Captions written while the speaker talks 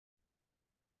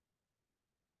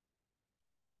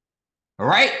All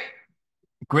right.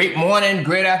 Great morning,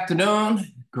 great afternoon,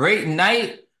 great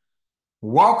night.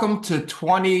 Welcome to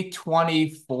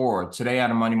 2024. Today on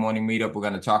the Monday Morning Meetup, we're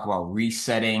going to talk about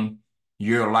resetting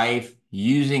your life,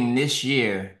 using this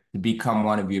year to become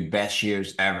one of your best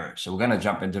years ever. So we're going to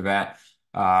jump into that.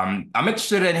 I'm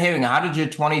interested in hearing, how did your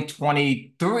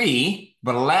 2023,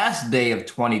 the last day of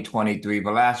 2023,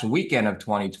 the last weekend of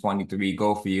 2023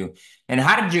 go for you? And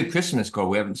how did your Christmas go?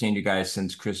 We haven't seen you guys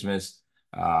since Christmas.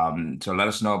 So let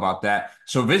us know about that.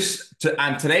 So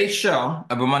on today's show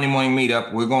of a Monday Morning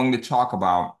Meetup, we're going to talk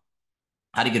about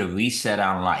how to get a reset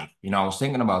on life. I was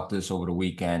thinking about this over the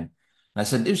weekend. And I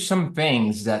said, there's some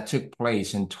things that took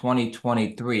place in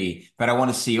 2023 that I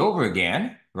want to see over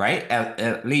again, right?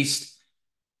 At least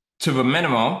to the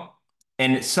minimum.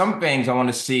 And some things I want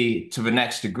to see to the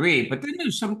next degree, but then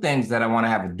there's some things that I want to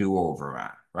have a do-over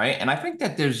on, right? And I think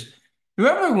that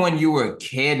remember when you were a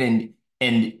kid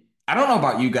and I don't know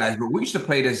about you guys, but we used to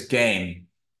play this game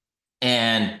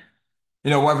and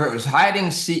whether it was hide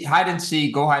and seek,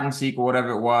 go hide and seek, or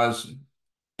whatever it was,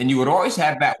 and you would always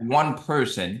have that one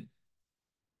person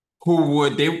who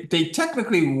they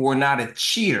technically were not a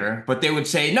cheater, but they would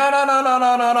say, no, no, no, no,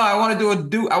 no, no, no, I want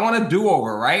to do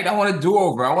over, right? I want to do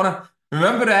over. I want to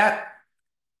remember that.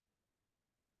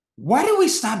 Why did we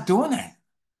stop doing that?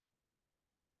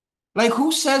 Like,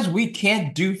 who says we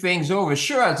can't do things over?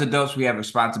 Sure, as adults, we have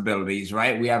responsibilities,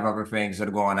 right? We have other things that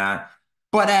are going on.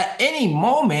 But at any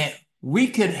moment, we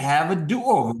could have a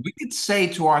do-over. We could say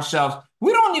to ourselves,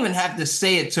 we don't even have to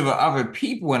say it to the other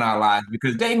people in our lives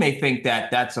because they may think that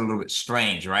that's a little bit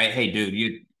strange, right? Hey, dude,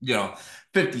 you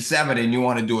 57 and you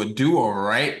want to do a do-over,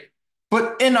 right?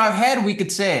 But in our head, we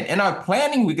could say it. In our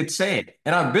planning, we could say it.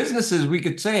 In our businesses, we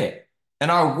could say it. In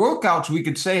our workouts, we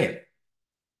could say it.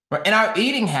 But in our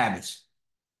eating habits,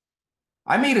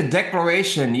 I made a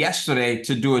declaration yesterday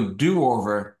to do a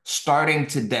do-over starting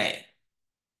today.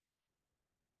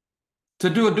 To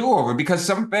do a do-over because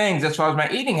some things, as far as my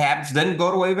eating habits, didn't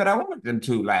go the way that I wanted them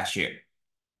to last year.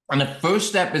 And the first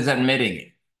step is admitting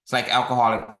it. It's like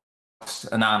Alcoholics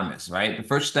Anonymous, right? The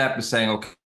first step is saying,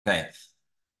 okay,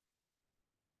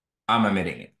 I'm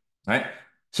admitting it, right?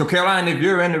 So Caroline, if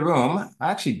you're in the room,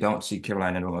 I actually don't see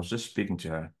Caroline in the room. I was just speaking to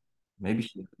her. Maybe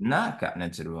she's not gotten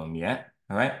into the room yet.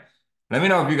 All right. Let me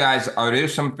know if you guys, are there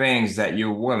some things that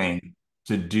you're willing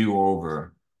to do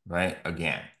over, right?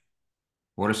 Again.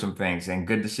 What are some things? And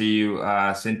good to see you,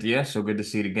 Cynthia. So good to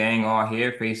see the gang all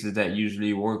here. Faces that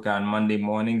usually work on Monday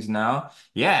mornings now.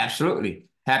 Yeah, absolutely.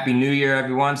 Happy New Year,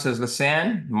 everyone, says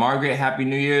Lasan. Margaret, Happy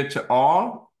New Year to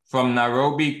all from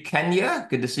Nairobi, Kenya.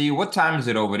 Good to see you. What time is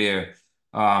it over there,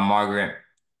 Margaret?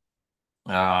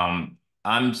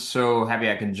 I'm so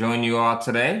happy I can join you all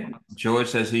today. George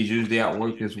says he's usually at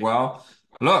work as well.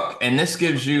 Look, and this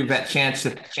gives you that chance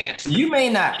to, you may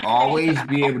not always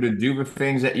be able to do the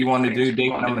things that you want to do.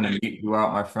 David, I'm going to meet you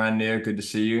out, my friend there. Good to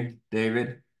see you,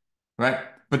 David. Right?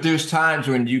 But there's times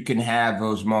when you can have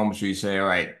those moments where you say, all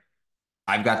right,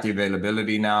 I've got the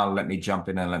availability now. Let me jump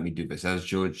in and let me do this, as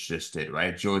George just did,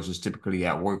 right? George is typically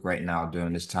at work right now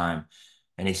during this time.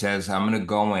 And he says, I'm going to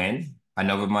go in. I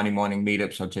know the Monday morning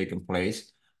meetups are taking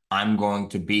place. I'm going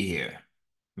to be here.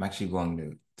 I'm actually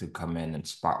going to come in and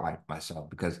spotlight myself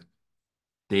because,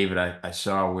 David, I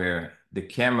saw where the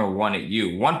camera wanted you.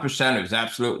 1%ers,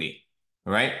 absolutely.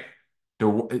 Right?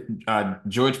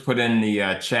 George put in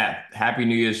the chat, Happy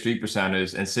New Year's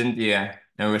 3%ers, and Cynthia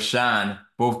and Rashawn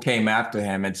both came after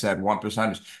him and said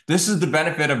 1%ers. This is the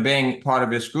benefit of being part of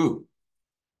this group,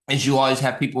 is you always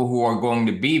have people who are going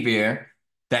to be there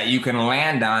that you can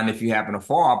land on if you happen to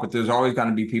fall, but there's always going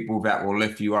to be people that will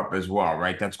lift you up as well,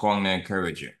 right? That's going to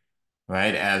encourage you,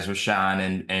 right? As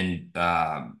Rashawn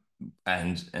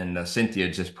and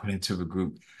Cynthia just put into the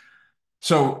group.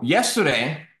 So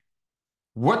yesterday,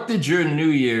 what did your New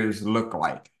Year's look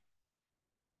like?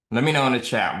 Let me know in the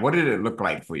chat. What did it look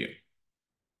like for you?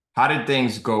 How did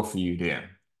things go for you there?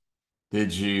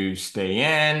 Did you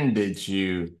stay in? Did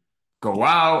you go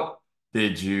out?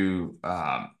 Did you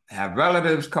have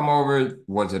relatives come over?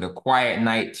 Was it a quiet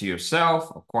night to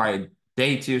yourself, a quiet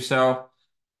day to yourself,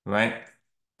 right?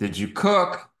 Did you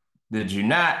cook? Did you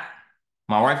not?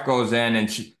 My wife goes in and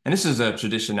this is a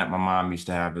tradition that my mom used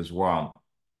to have as well.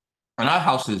 And our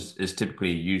house is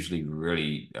typically usually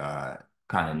really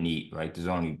kind of neat, right? There's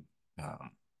only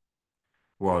um,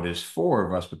 well, there's four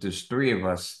of us, but there's three of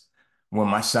us. When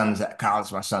my son's at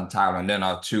college, my son Tyler, and then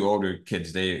our two older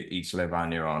kids, they each live on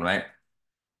their own, right?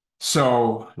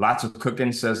 So lots of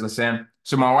cooking, says Lisanne.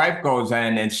 So my wife goes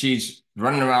in and she's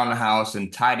running around the house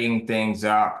and tidying things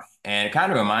up. And it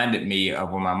kind of reminded me of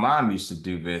when my mom used to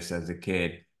do this as a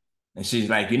kid. And she's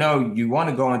like, you want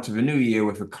to go into the new year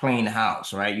with a clean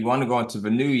house, right? You want to go into the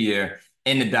new year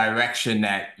in the direction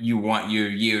that you want your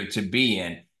year to be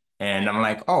in. And I'm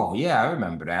like, oh, yeah, I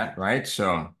remember that, right?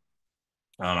 So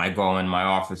I go in my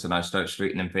office and I start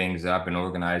straightening things up and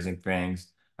organizing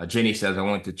things. Jenny says I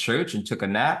went to church and took a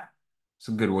nap. It's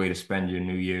a good way to spend your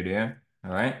new year there.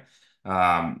 All right.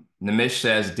 Namish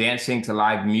says dancing to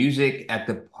live music at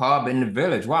the pub in the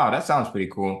village. Wow, that sounds pretty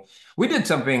cool. We did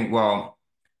something, well,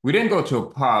 we didn't go to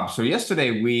a pub. So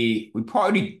yesterday we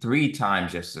partied 3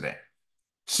 times yesterday.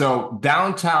 So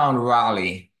downtown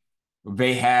Raleigh,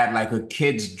 they had like a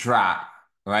kids drop,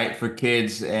 right, for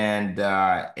kids, and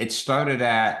it started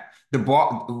at the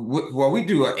bar. Well, we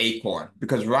do an Acorn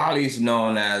because Raleigh's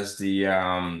known as the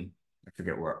I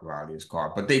forget what Raleigh is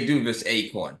called, but they do this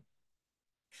Acorn.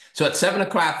 So at 7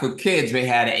 o'clock for kids, they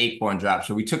had an Acorn drop.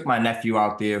 So we took my nephew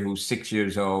out there, who's 6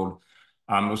 years old.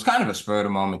 It was kind of a spur of the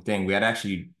moment thing. We had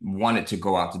actually wanted to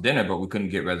go out to dinner, but we couldn't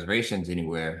get reservations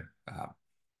anywhere.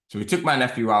 So we took my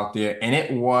nephew out there and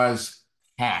it was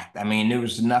packed. I mean, there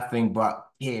was nothing but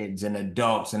kids and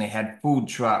adults, and they had food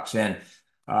trucks. And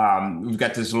we've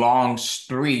got this long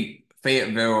street,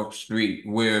 Fayetteville Street,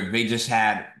 where they just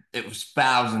had, it was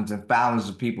thousands and thousands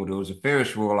of people. There was a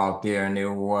Ferris wheel out there, and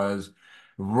there was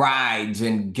rides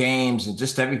and games and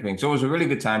just everything. So it was a really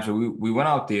good time. So we went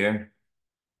out there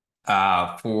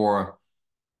for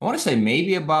I want to say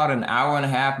maybe about an hour and a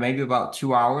half, maybe about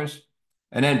 2 hours.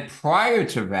 And then prior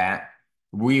to that,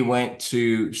 we went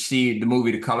to see the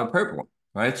movie The Color Purple,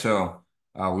 right? So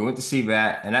we went to see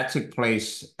that, and that took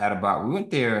place at about, we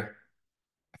went there,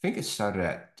 I think it started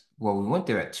at, well, we went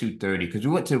there at 2:30 because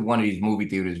we went to one of these movie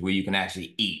theaters where you can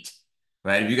actually eat,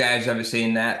 right? Have you guys ever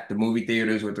seen that? The movie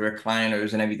theaters with the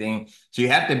recliners and everything. So you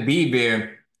have to be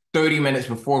there 30 minutes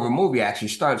before the movie actually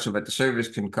starts so that the service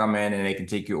can come in and they can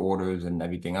take your orders and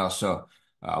everything else. So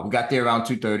we got there around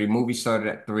 2:30. Movie started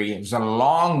at 3. It was a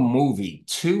long movie,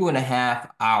 2.5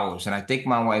 hours. And I think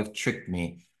my wife tricked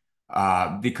me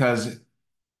because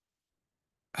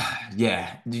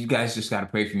yeah, you guys just got to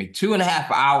pray for me. 2.5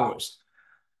 hours.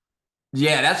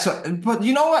 Yeah, but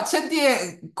you know what, Cynthia?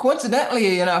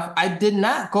 Coincidentally enough, I did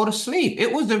not go to sleep.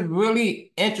 It was a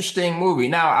really interesting movie.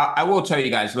 Now, I will tell you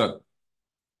guys, look,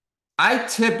 I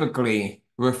typically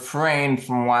refrain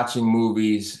from watching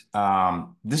movies.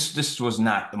 This was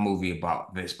not the movie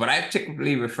about this, but I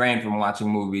typically refrain from watching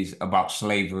movies about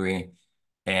slavery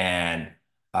and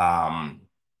um,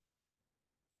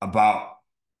 about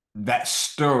that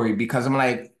story because I'm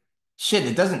like, shit,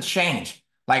 it doesn't change.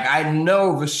 Like I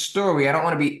know the story. I don't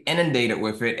want to be inundated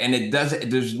with it. And it doesn't,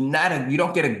 there's not a, you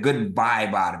don't get a good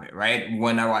vibe out of it, right?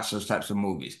 When I watch those types of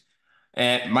movies.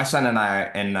 And my son and I,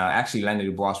 and actually Lenny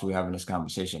the boss, we were having this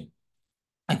conversation.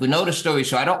 Like we know the story,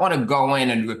 so I don't want to go in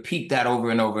and repeat that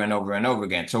over and over and over and over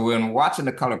again. So when watching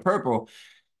The Color Purple,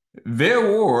 there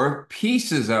were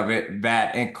pieces of it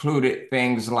that included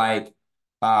things like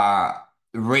uh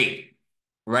rape,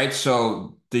 right?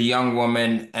 So the young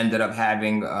woman ended up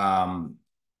having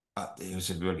it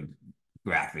was really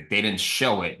graphic. They didn't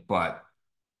show it, but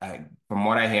from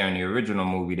what I hear in the original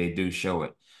movie, they do show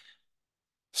it.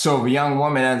 So the young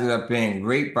woman ended up being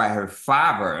raped by her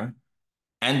father,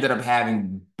 ended up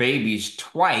having babies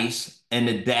twice, and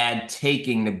the dad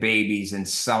taking the babies and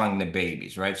selling the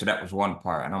babies, right? So that was one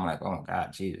part. And I'm like, oh my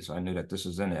God, Jesus. So I knew that this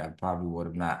was in there. I probably would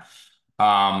have not.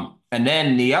 And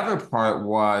then the other part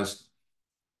was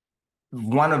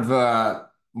one of the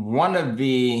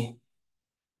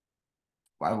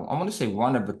I want to say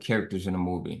one of the characters in the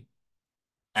movie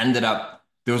ended up,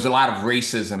 there was a lot of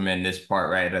racism in this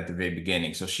part right at the very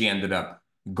beginning. So she ended up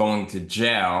going to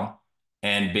jail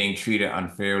and being treated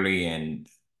unfairly. And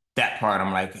that part,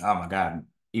 I'm like, oh my God,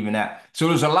 even that. So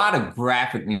there's a lot of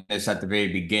graphicness at the very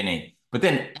beginning. But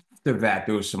then after that,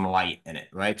 there was some light in it,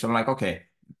 right? So I'm like, okay,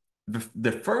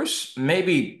 the first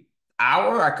maybe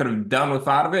hour I could have done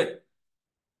without of it.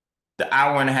 The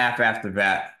hour and a half after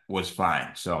that was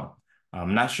fine. So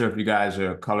I'm not sure if you guys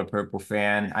are a Color Purple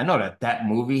fan. I know that that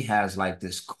movie has like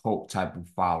this cult type of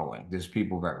following. There's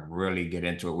people that really get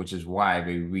into it, which is why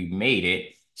they remade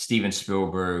it. Steven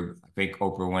Spielberg, I think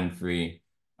Oprah Winfrey,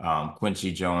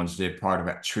 Quincy Jones did part of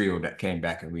that trio that came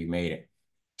back and remade it.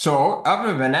 So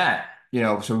other than that,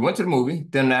 so we went to the movie.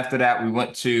 Then after that, we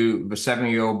went to the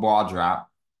 7-year-old ball drop.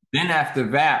 Then after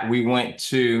that, we went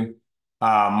to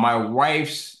my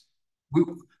wife's. We,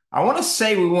 I want to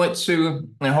say we went to,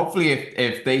 and hopefully,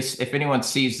 if anyone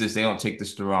sees this, they don't take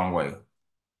this the wrong way.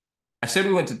 I said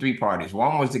we went to 3 parties.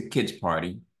 One was the kids'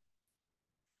 party.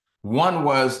 One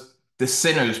was the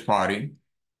sinners' party,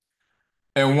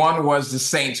 and one was the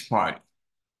saints' party.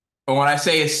 And when I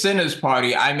say a sinners'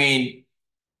 party, I mean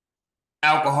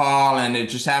alcohol and they're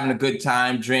just having a good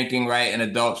time drinking, right? And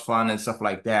adults fun and stuff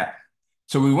like that.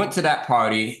 So we went to that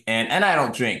party and I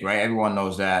don't drink, right? Everyone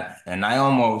knows that. And I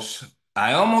almost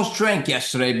drank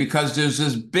yesterday because there's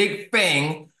this big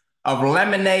thing of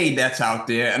lemonade that's out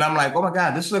there. And I'm like, oh my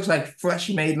God, this looks like fresh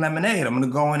made lemonade. I'm gonna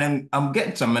go in and I'm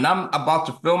getting some. And I'm about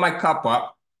to fill my cup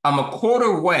up. I'm a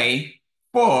quarter way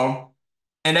full.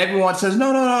 And everyone says,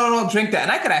 no, no, no, no, don't drink that.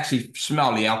 And I could actually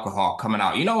smell the alcohol coming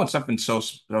out. You know when something's so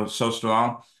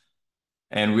strong?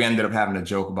 And we ended up having a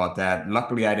joke about that.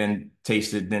 Luckily, I didn't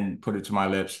taste it, didn't put it to my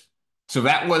lips. So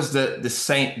that was the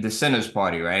sinner's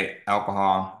party, right?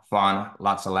 Alcohol, fun,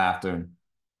 lots of laughter.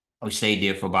 We stayed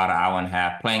there for about an hour and a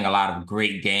half, playing a lot of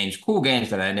great games, cool games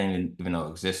that I didn't even know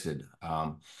existed.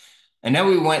 And then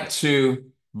we went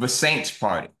to the Saints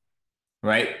party,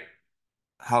 right?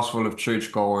 House full of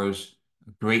churchgoers,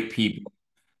 great people.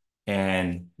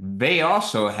 And they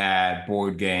also had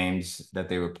board games that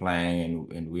they were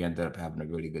playing, and we ended up having a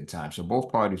really good time. So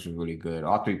both parties were really good.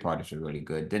 All three parties were really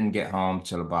good. Didn't get home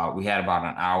till we had about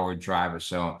an hour drive or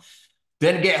so.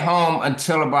 Didn't get home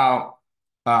until about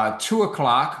 2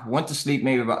 o'clock. Went to sleep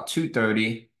maybe about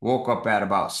 2:30. Woke up at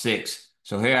about 6.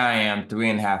 So here I am,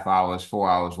 3.5 hours, 4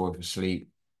 hours worth of sleep.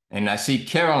 And I see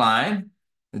Caroline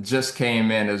just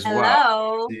came in as well.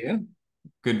 Hello. Yeah.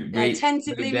 Good, great, good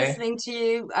Attentively day. listening to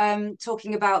you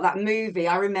talking about that movie.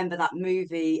 I remember that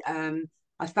movie.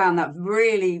 I found that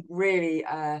really, really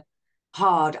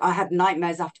hard. I had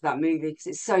nightmares after that movie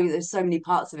because there's so many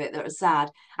parts of it that are sad.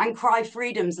 And Cry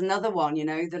Freedom's another one,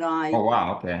 that Oh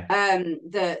wow, okay.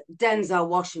 the Denzel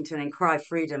Washington in Cry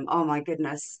Freedom. Oh my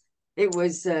goodness. It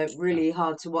was really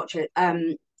hard to watch it.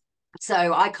 So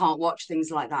I can't watch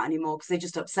things like that anymore because they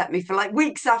just upset me for like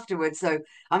weeks afterwards. So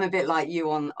I'm a bit like you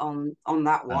on that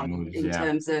On one movies, in yeah.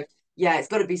 terms of yeah, it's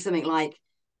got to be something like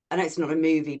I know it's not a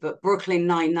movie, but Brooklyn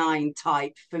Nine-Nine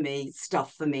type for me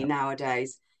stuff for me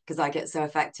nowadays because I get so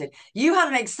affected. You had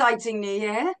an exciting New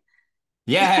Year.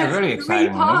 Yeah, I had a There's really three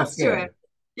exciting one. It was parts to it. good.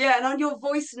 Yeah, and on your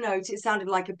voice note, it sounded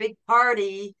like a big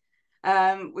party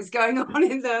was going on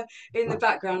in the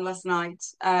background last night.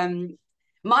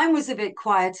 Mine was a bit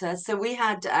quieter, so we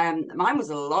had mine was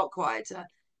a lot quieter.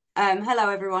 Hello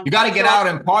everyone. You got to get So I out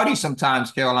and party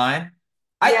sometimes, Caroline.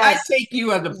 I yes, take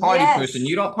you as a party person. yes.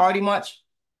 You don't party much?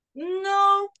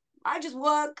 No, I just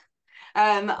work.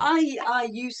 I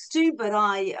used to, but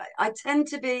I tend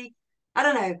to be. I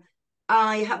don't know.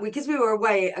 I have because we were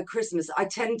away at Christmas. I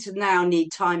tend to now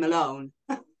need time alone.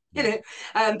 you Yeah.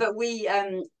 know. But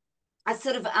I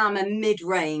sort of am a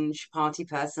mid-range party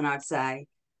person, I'd say.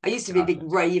 I used to be a big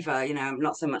Gotcha. raver,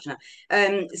 not so much now.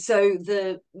 So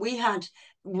we had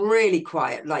really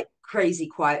quiet, like crazy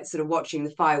quiet, sort of watching the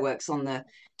fireworks on the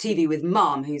TV with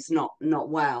mum, who's not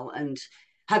well, and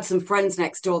had some friends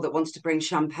next door that wanted to bring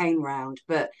champagne round,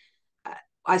 but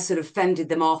I sort of fended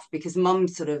them off because mum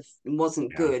sort of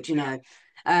wasn't Yeah. good.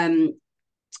 Um,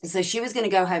 so she was going to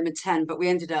go home at 10, but we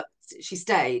ended up she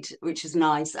stayed, which is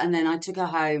nice, and then I took her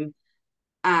home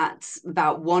at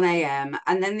about 1 a.m.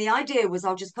 And then the idea was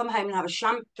I'll just come home and have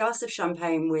a glass of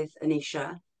champagne with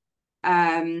Anisha.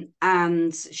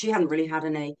 And she hadn't really had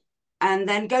any. And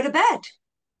then go to bed.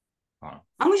 Oh,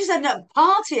 And we just ended up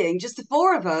partying, just the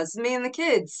four of us, me and the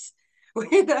kids,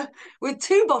 with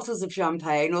two bottles of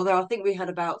champagne, although I think we had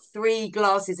about three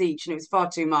glasses each and it was far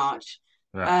too much.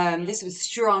 right. This was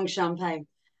strong champagne.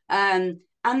 And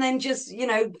then just,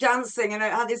 dancing and I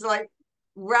had this like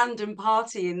random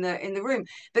party in the room.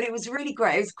 But it was really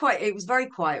great. It was very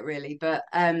quiet really, but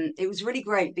it was really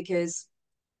great because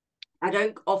I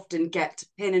don't often get to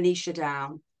pin Anisha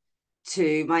down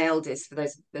to my eldest, for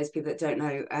those people that don't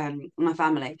know, my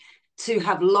family, to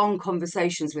have long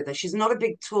conversations with her. She's not a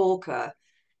big talker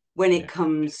when it Yeah.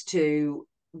 comes to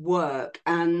work,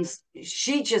 and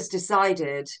she just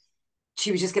decided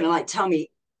she was just going to like tell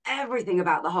me everything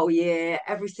about the whole year,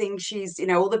 everything she's,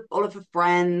 all of her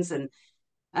friends and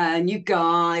new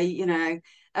guy,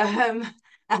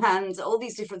 and all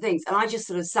these different things. And I just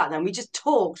sort of sat there and we just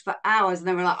talked for hours. And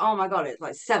then we're like, oh my God, it's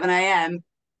like 7 a.m.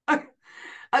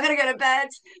 I gotta go to bed.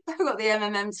 I've got the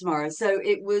MMM tomorrow. So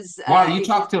Wow, you it was,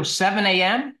 talked till 7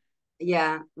 a.m.?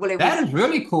 yeah. Well, That is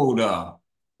really cool though.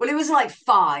 it was like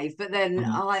 5, but then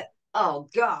Mhm. I like, oh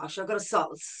gosh, I've got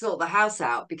to sort the house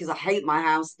out because I hate my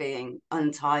house being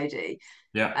untidy.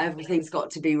 Yeah. Everything's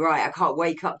got to be right. I can't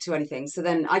wake up to anything. So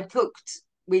then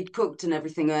we'd cooked and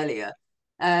everything earlier.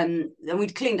 And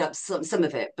we'd cleaned up some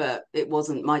of it, but it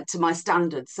wasn't to my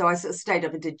standards. So I sort of stayed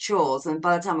up and did chores. And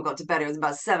by the time I got to bed, it was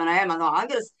about 7 a.m. I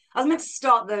thought, I was meant to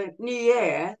start the new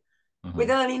year with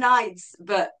Mhm. early nights,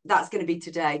 but that's going to be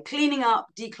today. Cleaning up,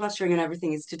 decluttering, and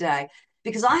everything is today.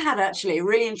 because I had actually a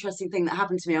really interesting thing that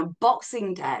happened to me on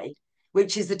Boxing Day,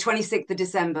 which is the 26th of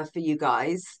December for you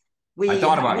guys. I We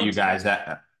thought about we you guys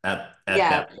at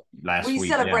yeah, that last we week.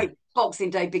 Yeah. celebrate Boxing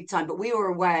Day big time, but we were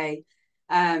away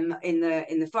in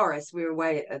the forest. We were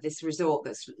away at this resort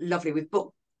that's lovely. We've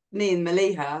booked me and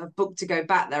Maliha have booked to go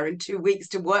back there in 2 weeks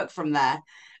to work from there.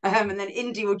 And then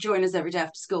Indy will join us every day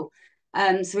after school.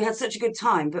 So we had such a good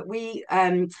time. But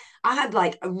I had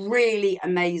like a really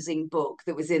amazing book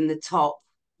that was in the top,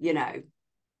 you know,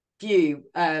 few,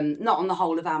 not on the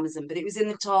whole of Amazon, but it was in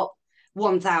the top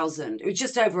 1,000. It was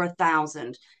just over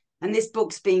 1,000. And this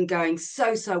book's been going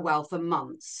so, so well for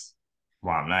months.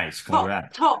 Wow, nice. Top,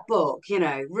 Congrats. top book,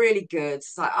 really good.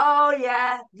 It's like, oh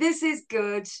yeah, this is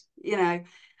good, you know.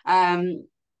 Um,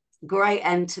 Great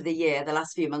end to the year, the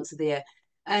last few months of the year.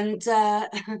 And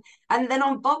and then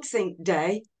on Boxing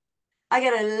Day, I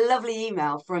get a lovely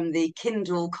email from the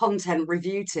Kindle content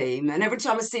review team. And every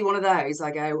time I see one of those,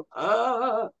 I go,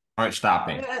 oh, All right,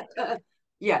 stopping.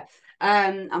 yeah.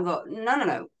 I've got no, no,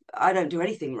 no. I don't do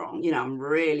anything wrong. I'm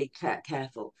really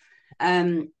careful.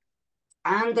 Um,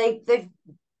 and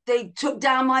they took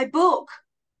down my book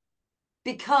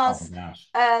Oh my because gosh.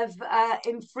 of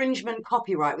infringement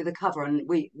copyright with the cover, and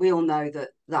we all know that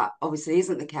that obviously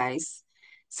isn't the case.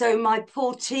 So my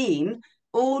poor team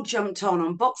all jumped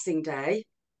on Boxing Day.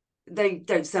 They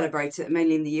don't celebrate it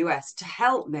mainly in the US to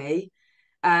help me,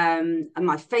 and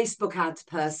my Facebook ads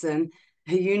person,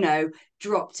 who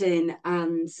dropped in,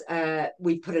 and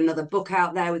we put another book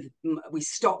out there. We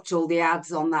stopped all the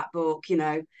ads on that book,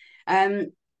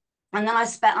 and then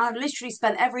I literally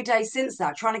spent every day since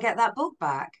that trying to get that book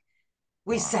back.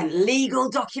 We Wow. sent legal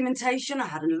documentation. I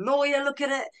had a lawyer look at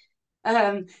it,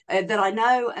 that I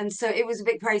know, and so it was a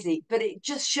bit crazy. But it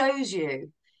just shows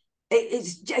you,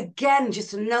 it's again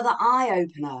just another eye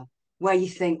opener where you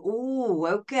think, oh,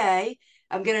 okay,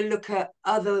 I'm going to look at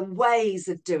other ways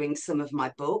of doing some of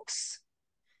my books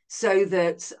so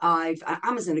that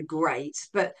Amazon are great,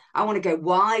 but I want to go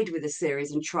wide with a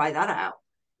series and try that out,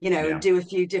 and Yeah. do a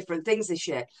few different things this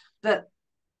year. But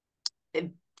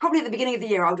probably at the beginning of the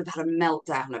year, I would have had a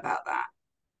meltdown about that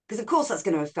because, of course, that's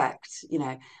going to affect.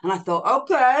 And I thought,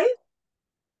 okay,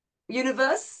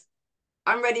 universe,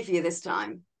 I'm ready for you this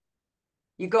time.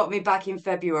 You got me back in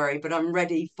February, but I'm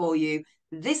ready for you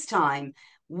this time.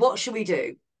 What should we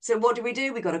do? So what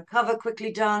do? We got a cover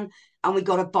quickly done, and we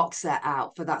got a box set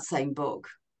out for that same book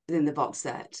within the box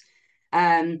set.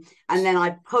 And then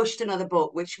I pushed another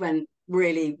book, which went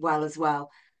really well as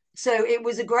well. So it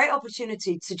was a great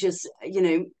opportunity to just,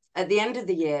 at the end of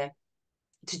the year,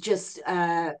 to just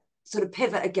sort of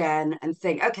pivot again and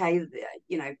think, okay,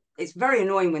 it's very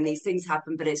annoying when these things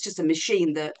happen, but it's just a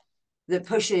machine that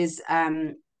pushes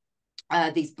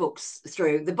these books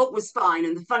through. The book was fine,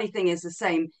 and the funny thing is, the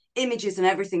same images and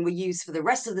everything were used for the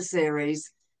rest of the series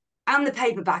and the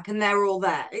paperback, and they're all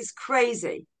there. It's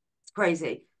crazy. It's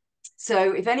crazy.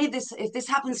 So if this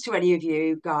happens to any of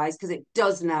you guys, because it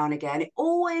does now and again,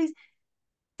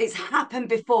 it's happened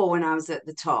before when I was at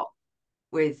the top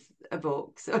with a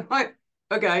book. So I'm like,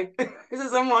 okay, this is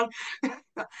someone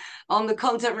on the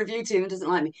content review team that doesn't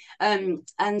like me.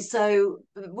 And so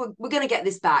we're going to get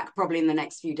this back probably in the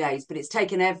next few days, but it's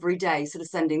taken every day sort of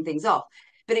sending things off.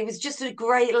 But it was just a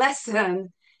great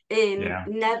lesson in Yeah.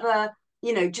 never,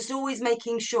 just always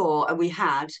making sure, and we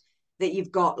had, that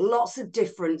you've got lots of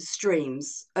different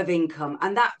streams of income.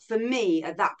 And that, for me,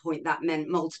 at that point, that meant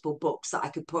multiple books that I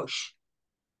could push.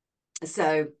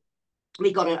 So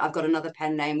I've got another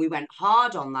pen name. We went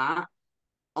hard on that,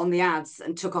 on the ads,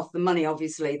 and took off the money,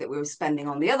 obviously, that we were spending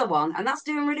on the other one, and that's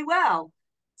doing really well.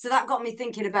 So that got me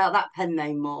thinking about that pen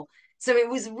name more. So it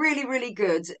was really, really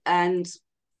good. And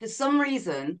for some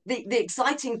reason, the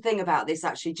exciting thing about this,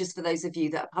 actually, just for those of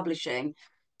you that are publishing,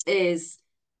 is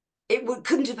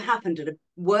couldn't have happened at a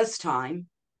worse time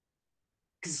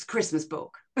because it's a Christmas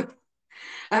book. Oh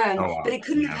But wow. it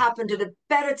couldn't have Yeah. happened at a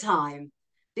better time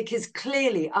because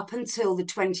clearly, up until the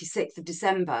 26th of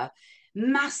December,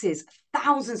 masses,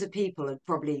 thousands of people had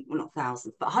probably, well, not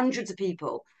thousands, but hundreds of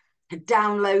people had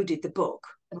downloaded the book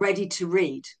ready to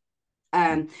read.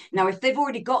 Now, if they've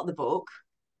already got the book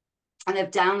and they've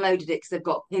downloaded it because they've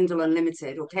got Kindle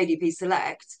Unlimited or KDP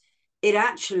Select, it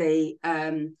actually,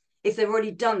 if they've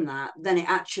already done that, then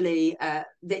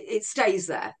it stays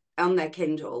there on their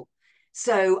Kindle.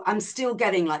 So I'm still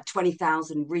getting like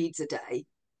 20,000 reads a day.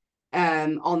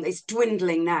 It's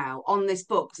dwindling now on this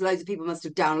book because loads of people must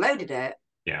have downloaded it.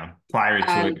 Yeah. Prior to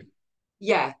Um, it.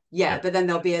 yeah, yeah, Yeah. but then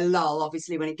there'll be a lull,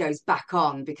 obviously, when it goes back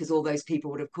on because all those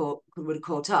people would have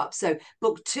caught up. So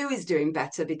book two is doing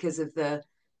better because of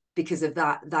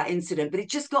that incident. But it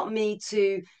just got me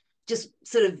to just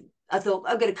sort of I thought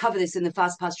I'm going to cover this in the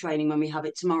fast pass training when we have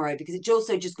it tomorrow, because it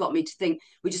also just got me to think,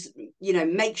 we just,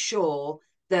 make sure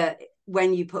that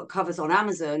when you put covers on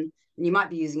Amazon, and you might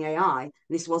be using AI,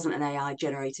 this wasn't an AI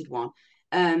generated one,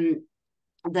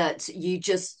 that you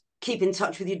just keep in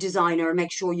touch with your designer and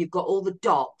make sure you've got all the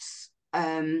docs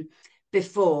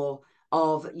before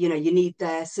of, you need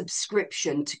their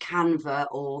subscription to Canva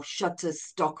or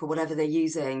Shutterstock or whatever they're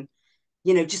using.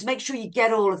 Just make sure you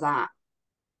get all of that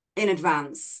in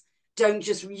advance. Don't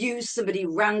just use somebody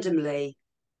randomly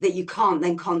that you can't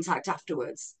then contact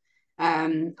afterwards.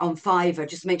 On Fiverr,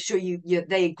 just make sure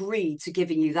they agree to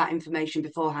giving you that information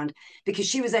beforehand, because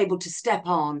she was able to step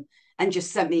on and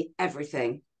just send me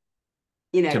everything,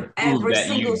 To prove every that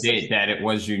single you did, that it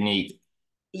was unique,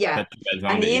 yeah. that you guys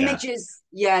And owned it.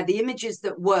 Yeah. the images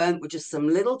that weren't were just some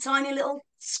little tiny little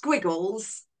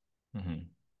squiggles, Hmm.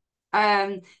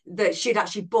 that she'd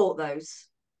actually bought those,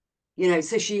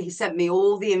 so she sent me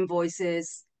all the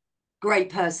invoices. Great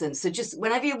person. So just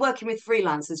whenever you're working with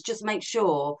freelancers, just make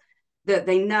sure that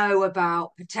they know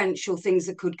about potential things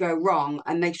that could go wrong,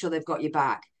 and make sure they've got your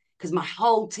back. Because my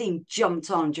whole team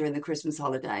jumped on during the Christmas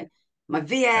holiday. My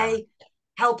Yeah. VA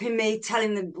helping me,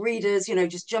 telling the readers,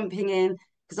 just jumping in,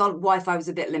 because our Wi-Fi was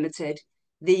a bit limited.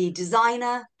 The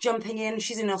designer jumping in,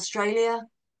 she's in Australia,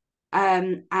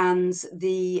 and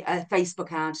the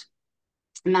Facebook ad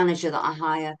manager that I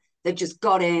hire, they just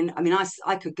got in. I mean,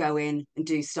 I could go in and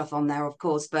do stuff on there, of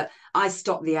course, but I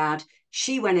stopped the ad.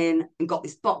 She went in and got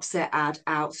this box set ad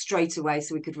out straight away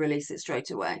so we could release it straight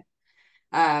away.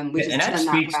 We And just that turned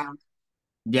that speaks, around.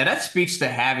 yeah, that speaks to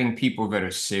having people that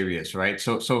are serious, right?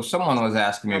 So someone was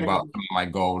asking me about Incredible. some of my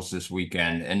goals this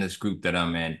weekend in this group that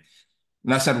I'm in.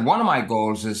 And I said, one of my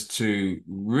goals is to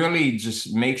really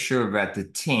just make sure that the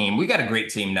team, we got a great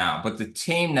team now, but the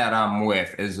team that I'm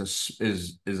with is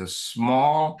a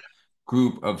small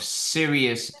group of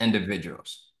serious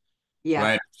individuals, Yeah,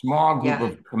 right? Small group yeah,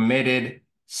 of committed,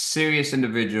 serious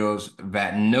individuals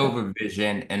that know the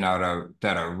vision and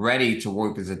that are ready to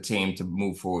work as a team to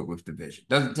move forward with the vision.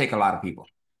 Doesn't take a lot of people.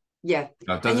 yeah.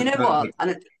 No, it And you know doesn't what? take.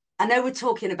 And I know we're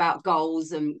talking about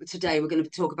goals, and today we're going to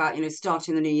talk about,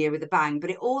 starting the new year with a bang. But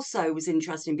it also was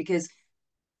interesting because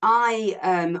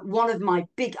one of my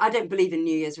big, I don't believe in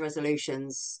New Year's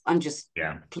resolutions. I'm just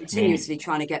Yeah. Me. continuously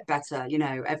trying to get better,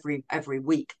 every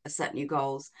week I set new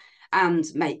goals and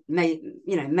make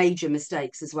major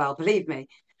mistakes as well, believe me.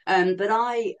 But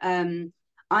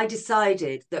I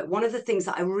decided that one of the things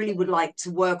that I really would like to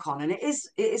work on, and it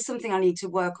is something I need to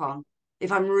work on,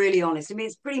 if I'm really honest. I mean,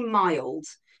 it's pretty mild,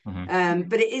 Mhm.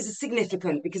 but it is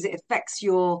significant because it affects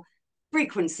your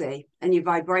frequency and your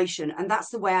vibration, and that's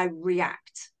the way I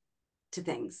react to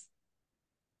things.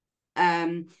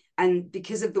 Um, and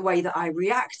because of the way that I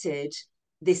reacted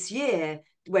this year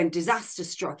when disaster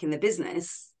struck in the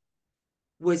business,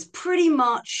 was pretty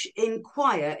much in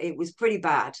quiet. It was pretty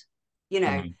bad.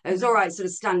 Mhm. It was all right sort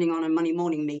of standing on a Monday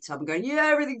morning meetup and going, yeah,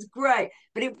 everything's great.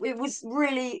 But it was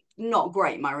really not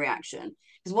great, my reaction.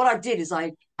 Because what I did is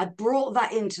I brought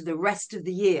that into the rest of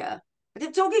the year. I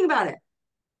kept talking about it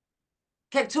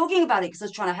because I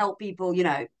was trying to help people,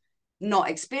 not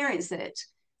experience it.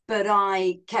 But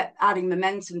I kept adding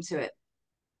momentum to it.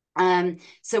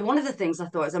 So one of the things I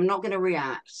thought is I'm not going to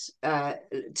react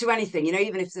to anything,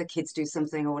 even if the kids do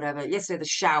something or whatever. Yesterday the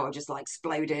shower just like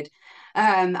exploded,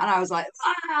 and I was like,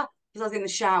 ah, because I was in the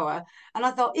shower, and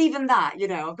I thought even that,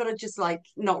 I've got to just like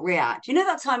not react. You know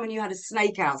that time when you had a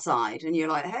snake outside and you're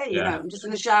like, hey, Yeah. I'm just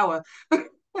in the shower. I Right,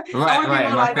 want to be right. more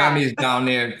My like that. family's down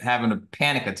there having a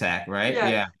panic attack, right? Yeah,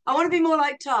 Yeah. I want to be more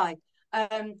like Ty.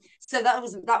 So that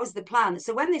was the plan.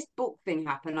 So when this book thing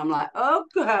happened, I'm like,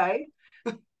 okay,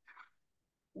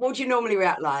 what do you normally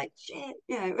react like? Shit,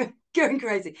 going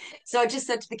crazy. So I just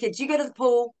said to the kids, you go to the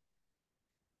pool,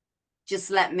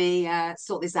 just let me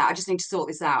sort this out. I just need to sort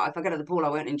this out. If I go to the pool, I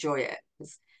won't enjoy it.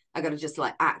 I got to just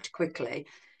like act quickly.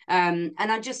 And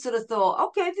I just sort of thought,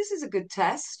 okay, this is a good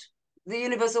test. The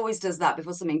universe always does that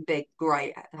before something big,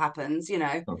 great happens.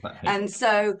 Right. And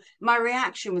so my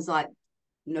reaction was like,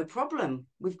 no problem.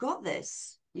 We've got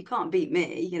this. You can't beat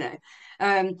me.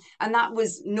 And that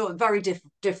was not very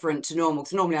different to normal,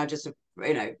 because normally I just,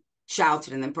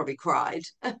 shouted and then probably cried.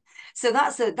 So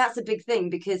that's a big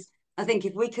thing, because I think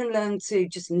if we can learn to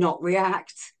just not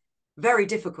react, very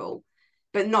difficult,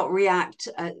 but not react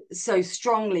so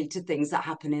strongly to things that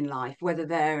happen in life, whether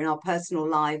they're in our personal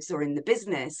lives or in the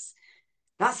business,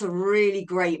 that's a really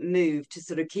great move to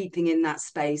sort of keeping in that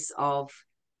space of,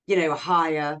 a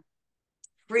higher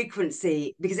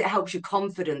frequency, because it helps your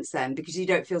confidence then, because you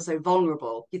don't feel so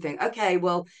vulnerable. You think, okay,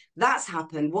 well, that's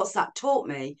happened. What's that taught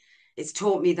me? It's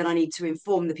taught me that I need to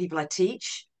inform the people I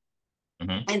teach.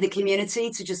 Hmm. in the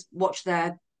community to just watch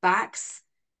their backs,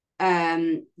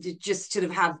 just sort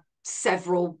of have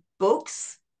several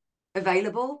books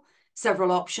available,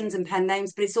 several options and pen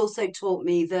names. But it's also taught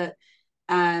me that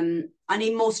I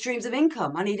need more streams of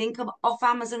income. I need income off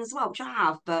Amazon as well, which I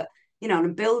have, but and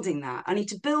I'm building that. I need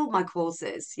to build my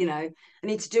courses, I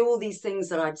need to do all these things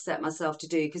that I've set myself to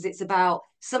do because it's about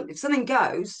if something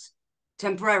goes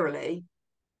temporarily,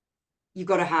 you've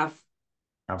got to have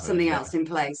Others, something yeah. else in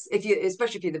place.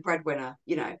 Especially if you're the breadwinner.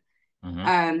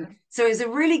 Hmm. So it's a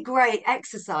really great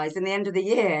exercise in the end of the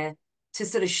year to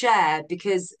sort of share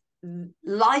because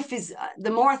life is,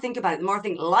 the more I think about it, the more I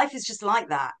think life is just like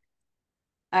that.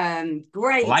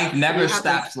 Great Life when you never have those.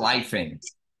 stops lifing,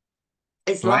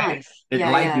 It's right? life. It Yeah,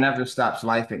 life yeah, never stops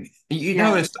lifing. You know,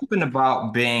 yeah. there's something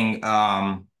about being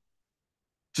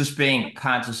just being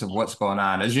conscious of what's going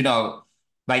on. As you know,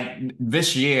 like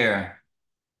this year,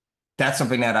 that's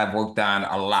something that I've worked on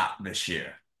a lot this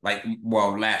year. Like,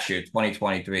 well, last year,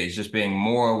 2023, is just being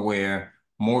more aware,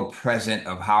 more present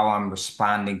of how I'm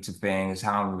responding to things,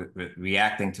 how I'm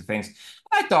reacting to things.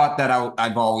 I thought that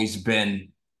I've always been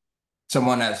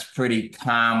someone that's pretty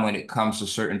calm when it comes to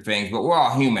certain things, but we're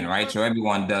all human, right? So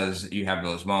everyone does, you have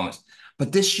those moments.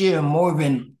 But this year, more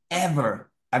than ever,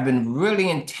 I've been really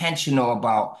intentional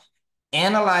about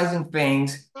analyzing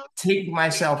things, taking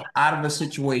myself out of a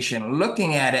situation,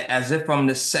 looking at it as if I'm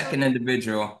the second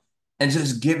individual, and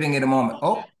just giving it a moment.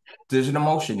 Oh, there's an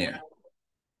emotion there.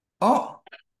 Oh,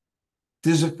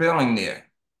 there's a feeling there.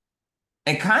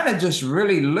 And kind of just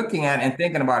really looking at it and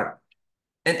thinking about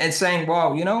it and saying,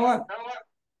 well, you know what?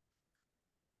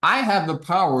 I have the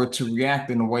power to react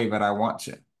in the way that I want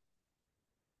to.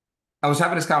 I was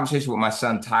having this conversation with my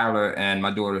son Tyler and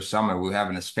my daughter Summer. We were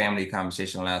having this family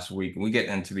conversation last week, and we get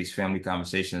into these family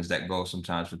conversations that go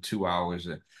sometimes for 2 hours,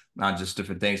 and not just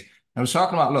different things. I was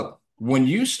talking about, look, when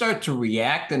you start to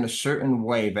react in a certain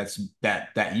way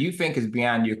that you think is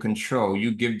beyond your control,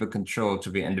 you give the control to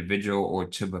the individual or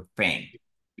to the thing.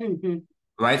 Hmm.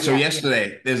 Right. So Yeah.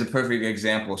 yesterday, there's a perfect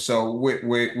example. So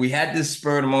we had this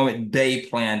spur of the moment day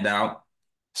planned out.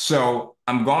 So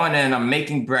I'm going in, I'm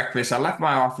making breakfast. I left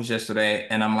my office yesterday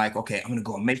and I'm like, okay, I'm gonna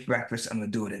go and make breakfast. I'm gonna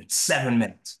do it in 7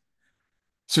 minutes.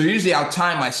 So usually I'll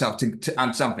time myself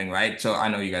on something, right? So I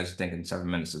know you guys are thinking 7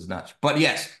 minutes is nuts, but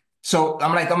yes. So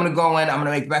I'm like, I'm gonna go in, I'm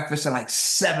gonna make breakfast in like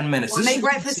 7 minutes. Well, This make is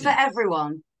what I'm breakfast for saying.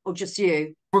 everyone or just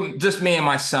you? From just me and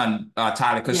my son,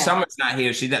 Tyler, because Yeah. Summer's not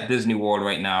here. She's at Disney World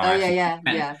right now. Oh, yeah, Actually, yeah,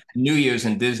 spent yeah. New Year's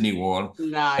in Disney World,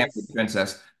 Camping Nice.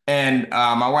 Princess. And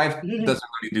my wife doesn't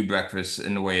really do breakfast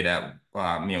in the way that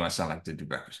me and my son like to do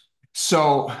breakfast.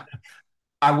 So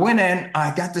I went in,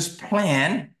 I got this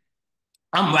plan.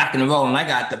 I'm rocking and rolling. I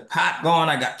got the pot going,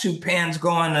 I got two pans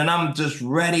going, and I'm just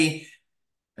ready.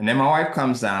 And then my wife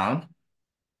comes down.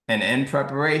 And in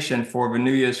preparation for the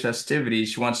New Year's festivities,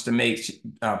 she wants to make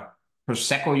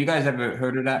Prosecco. You guys ever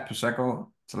heard of that? Prosecco?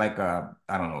 It's like I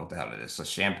don't know what the hell it is. A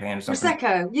champagne or something?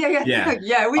 Prosecco. Yeah, yeah. Yeah.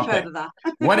 Yeah, we've heard Okay. of that.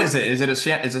 What is it? Is it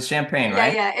it's a champagne, Yeah,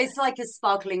 right? yeah. It's like a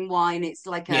sparkling wine. It's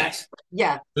like a, Yes.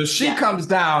 yeah, So she yeah. comes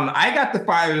down. I got the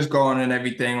fires going and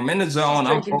everything. I'm in the She's zone.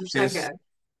 I'm drinking Prosecco. focused.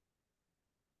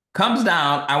 Comes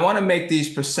down. I want to make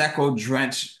these Prosecco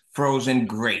drenched frozen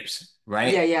grapes, Yeah,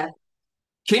 right? yeah.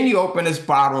 Can you open this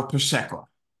bottle of Prosecco?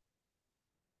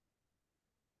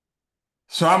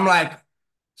 So I'm like,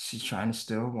 she's trying to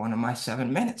steal one of my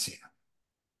 7 minutes here.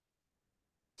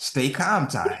 Stay calm,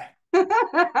 Ty. And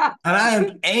I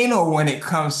am anal when it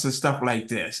comes to stuff like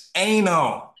this.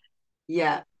 Anal,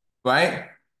 Yeah. right?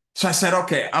 So I said,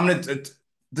 okay,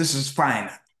 this is fine.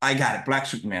 I got it. Black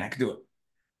Superman, I can do it.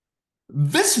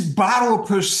 This bottle of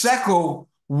Prosecco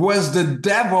was the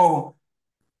devil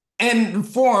in the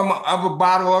form of a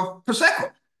bottle of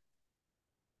Prosecco.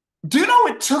 Do you know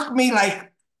it took me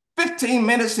like 15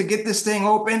 minutes to get this thing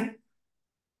open?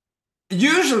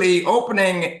 Usually,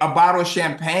 opening a bottle of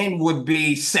champagne would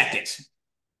be seconds.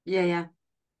 Yeah, yeah.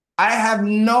 I have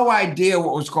no idea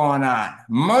what was going on.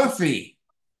 Murphy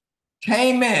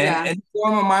came in Yeah. the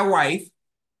form of my wife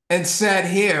and said,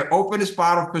 here, open this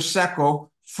bottle of Prosecco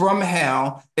from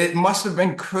hell. It must have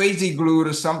been crazy glued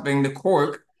or something, the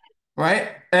cork, right?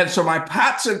 And so my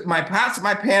pans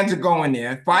are going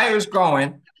there, fire's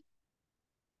going.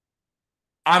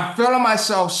 I'm feeling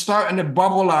myself starting to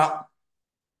bubble up.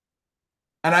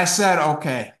 And I said,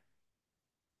 okay.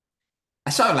 I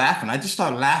started laughing. I just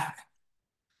started laughing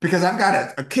because I've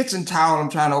got a kitchen towel. I'm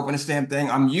trying to open this damn thing.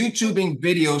 I'm YouTubing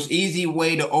videos, easy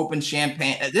way to open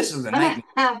champagne. This is a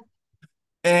nightmare.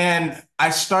 And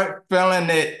I start feeling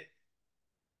it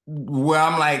where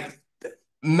I'm like,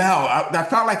 Mel, I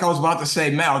felt like I was about to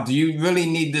say, Mel, do you really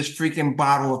need this freaking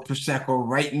bottle of Prosecco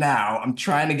right now? I'm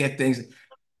trying to get things.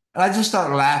 And I just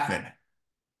started laughing. And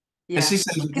Yeah, she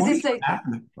says, because what are it's you so,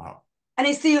 laughing about? and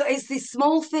it's the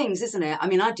small things, isn't it? I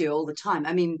mean, I do it all the time.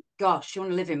 I mean, gosh, you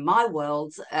want to live in my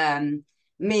world?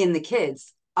 Me and the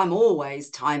kids, I'm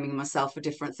always timing myself for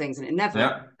different things, and it never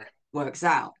Yeah. works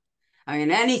out. I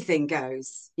mean, anything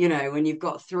goes, when you've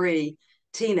got three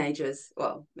teenagers.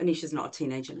 Well, Anisha's not a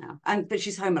teenager now, but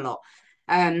she's home a lot.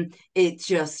 It's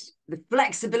just the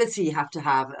flexibility you have to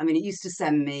have. I mean, it used to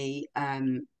send me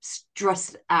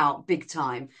stressed out big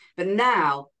time, but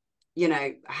now,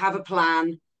 have a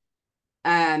plan,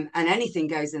 and anything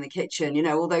goes in the kitchen,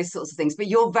 all those sorts of things. But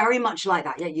you're very much like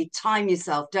that. Yeah, you time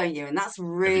yourself, don't you? And that's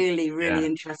really, really Yeah.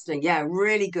 interesting. Yeah,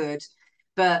 really good.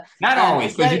 But Not always,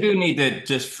 it's because you though, do need to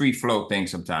just free flow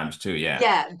things sometimes too. Yeah.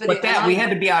 yeah, But and that we had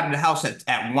to be out of the house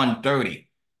at 1:30.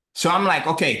 So I'm like,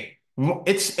 okay,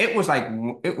 it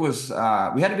was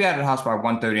we had to be out of the house by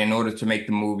 1:30 in order to make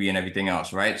the movie and everything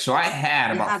else, right? So I had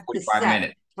you about had the 45 set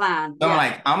minutes. plan. So I'm Yeah,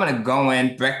 like, I'm gonna go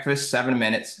in, breakfast, 7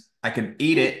 minutes. I could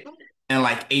eat it in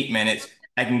like 8 minutes.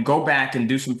 I can go back and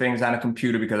do some things on the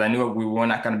computer because I knew we were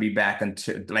not gonna be back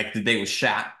until like the day was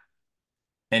shot.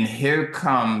 And here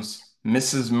comes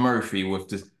Mrs. Murphy with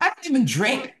this. I didn't even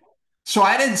drink. So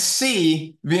I didn't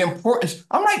see the importance.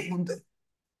 I'm like,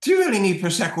 do you really need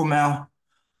Prosecco, Mel?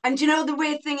 and you know the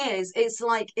weird thing is, it's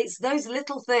like it's those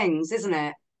little things, isn't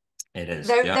it? It is.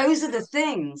 Th Yep. those are the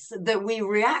things that we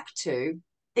react to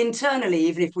internally,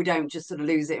 even if we don't just sort of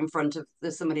lose it in front of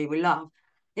somebody we love.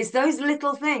 It's those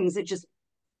little things that just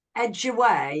edge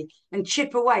away and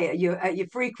chip away at your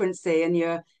frequency and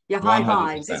your high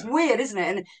vibes. It's 100%. weird, isn't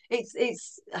it? And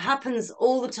it's happens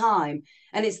all the time.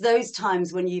 And it's those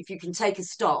times when if you can take a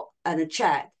stop and a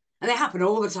check, and they happen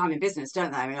all the time in business,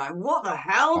 don't they? I mean, like, what the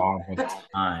hell? All the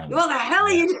time. What the hell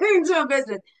are Yeah. you doing to a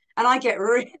business? And I get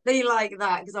really like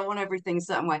that because I want everything a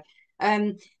certain way.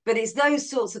 But it's those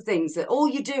sorts of things that all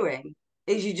you're doing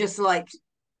is you just like,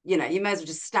 you may as well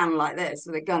just stand like this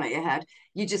with a gun at your head.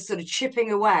 You're just sort of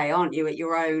chipping away, aren't you, at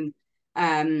your own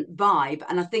vibe.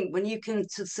 And I think when you can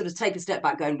sort of take a step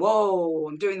back, going, "Whoa,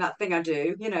 I'm doing that thing I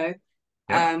do,"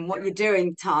 Yep. what you're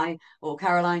doing, Ty or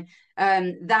Caroline,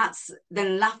 that's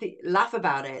then laugh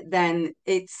about it. Then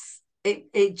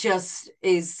it just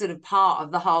is sort of part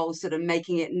of the whole sort of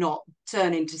making it not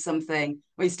turn into something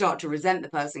where you start to resent the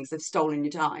person because they've stolen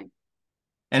your time.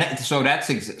 So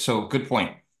so good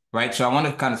point, right? So I want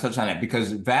to kind of touch on that because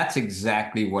that's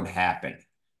exactly what happened.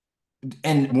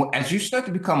 And as you start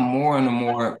to become more and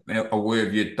more aware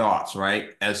of your thoughts, right,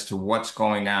 as to what's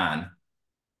going on,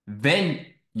 then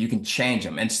you can change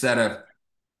them instead of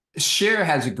Cher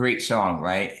has a great song,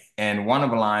 right? And one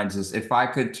of the lines is, "If I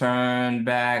could turn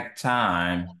back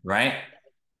time," right?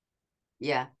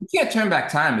 Yeah, We can't turn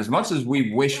back time as much as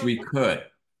we wish we could.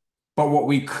 But what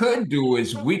we could do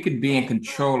is we could be in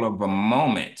control of a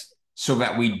moment so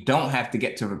that we don't have to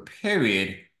get to the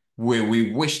period where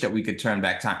we wish that we could turn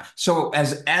back time. So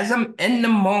as I'm in the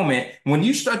moment, when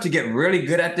you start to get really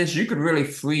good at this, you could really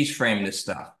freeze frame this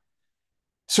stuff.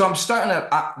 So I'm starting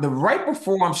to the right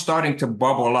before I'm starting to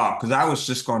bubble up because I was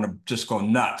just going to just go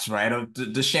nuts, right?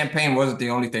 The champagne wasn't the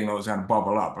only thing that was going to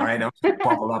bubble up, right? I was going to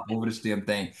bubble up over this damn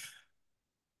thing.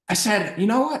 I said, you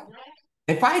know what?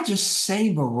 If I just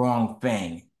say the wrong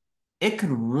thing, it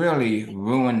could really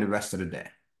ruin the rest of the day.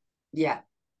 yeah,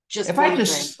 just If I one thing.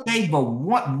 just say the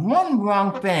one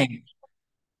wrong thing,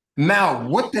 Mel,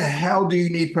 what the hell do you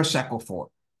need Prosecco for?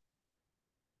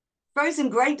 Frozen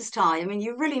grapes time. I mean,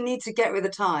 you really need to get with the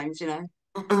times,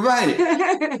 Right.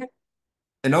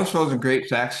 And those frozen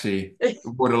grapes actually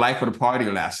were the life of the party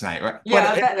last night, right?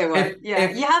 Yeah, But I bet they were. Yeah,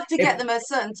 you have to get if them at a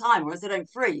certain time, or else they don't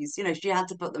freeze. She had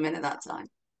to put them in at that time.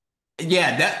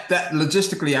 yeah, that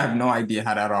logistically, I have no idea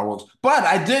how that all works. But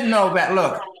I did know that,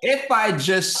 look, if I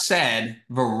just said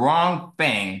the wrong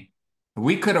thing,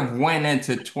 we could have went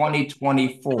into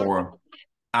 2024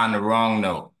 on the wrong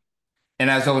note. And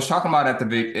as I was talking about at the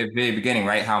very beginning,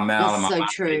 right, how Mel That's and my so wife,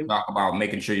 they true. talk about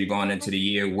making sure you're going into the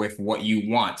year with what you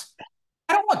want.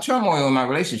 I don't want turmoil in my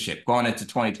relationship going into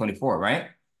 2024, right?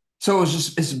 So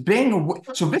it's being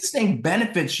so this thing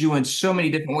benefits you in so many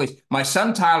different ways. My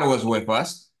son Tyler was with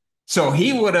us, so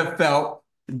he would have felt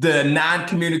the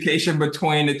non-communication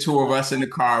between the two of us in the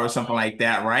car or something like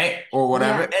that, right? Or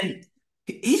whatever. Yeah, And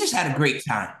he just had a great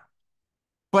time.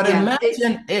 But yeah.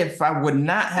 imagine if I would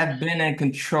not have been in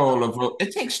control of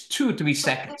it takes 2 or 3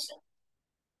 seconds.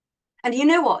 And you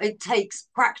know what? It takes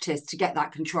practice to get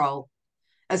that control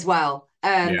as well.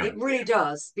 Yeah. It really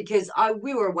does because I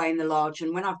we were away in the lodge,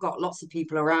 and when I've got lots of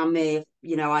people around me,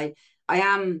 I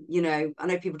am, I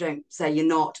know people don't say you're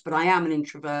not, but I am an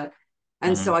introvert.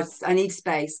 And so Hmm. I need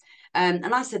space. And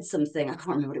I said something, I can't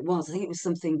remember what it was. I think it was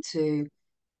something to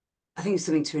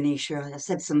Anisha. I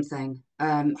said something,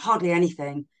 hardly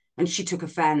anything. And she took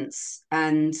offense.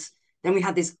 And then we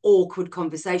had this awkward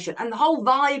conversation and the whole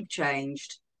vibe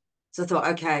changed. So I thought,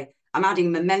 okay, I'm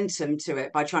adding momentum to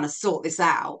it by trying to sort this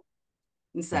out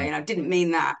and saying, I didn't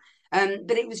mean that.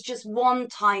 But it was just one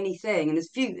tiny thing. And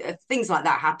there's few things like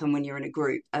that happen when you're in a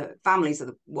group. Families are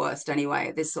the worst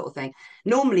anyway, this sort of thing.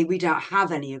 Normally, we don't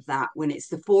have any of that when it's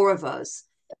the four of us.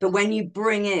 But when you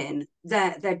bring in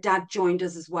their dad joined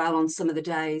us as well on some of the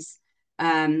days.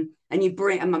 And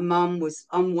my mum was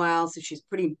unwell, so she's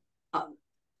pretty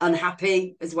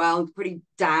unhappy as well, pretty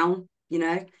down.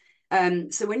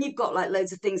 So when you've got like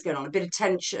loads of things going on, a bit of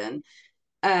tension,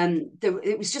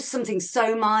 it was just something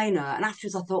so minor. And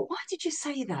afterwards, I thought, why did you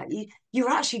say that? You were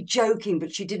actually joking,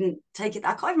 but she didn't take it.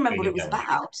 I can't remember Take what it it was that way.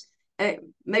 about.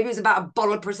 Maybe it was about a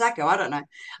bottle of prosecco. I don't know.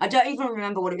 I don't even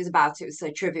remember what it was about. It was so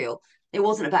trivial. It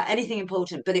wasn't about anything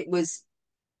important, but it was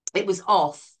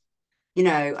off. And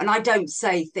I don't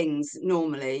say things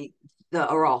normally that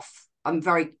are off. I'm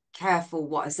very careful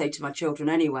what I say to my children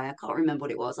anyway. I can't remember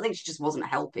what it was. I think she just wasn't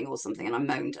helping or something, and I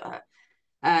moaned at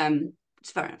her.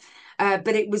 It's fair enough.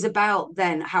 But it was about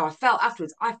then how I felt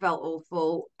afterwards. I felt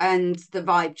awful, and the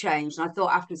vibe changed. And I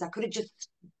thought afterwards I could have just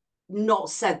not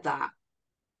said that.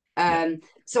 Yeah.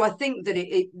 So I think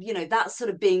that that's sort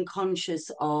of being conscious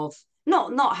of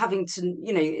not having to,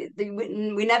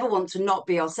 we never want to not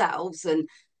be ourselves and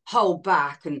hold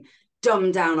back and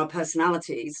dumb down our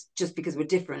personalities just because we're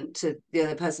different to the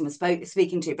other person we're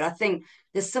speaking to. But I think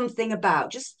there's something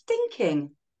about just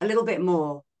thinking a little bit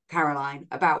more, Caroline,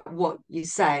 about what you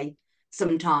say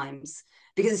sometimes,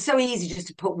 because it's so easy just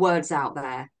to put words out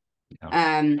there,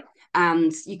 Yeah. um,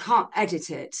 and you can't edit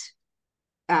it.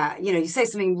 You say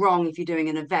something wrong if you're doing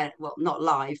an event, well, not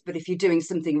live, but if you're doing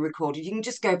something recorded, you can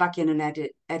just go back in and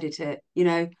edit it.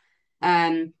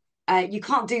 Um, you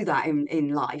can't do that in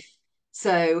life.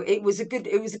 So it was a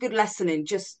good lesson in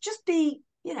just be,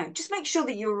 just make sure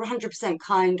that you're 100%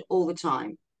 kind all the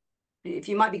time. If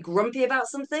you might be grumpy about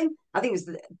something, I think it was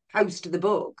the post of the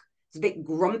book. It's a bit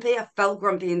grumpy. I felt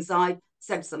grumpy inside,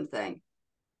 said something.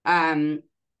 Um,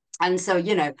 and so,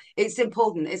 it's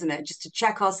important, isn't it? Just to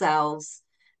check ourselves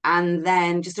and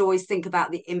then just always think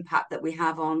about the impact that we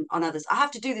have on others. I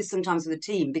have to do this sometimes with a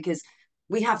team because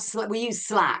we use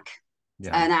Slack,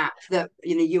 Yeah. an app that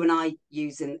you and I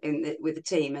use with the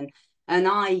team, and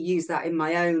I use that in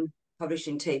my own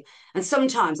publishing team. And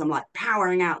sometimes I'm like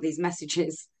powering out these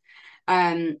messages.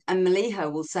 And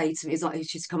Maliha will say to me,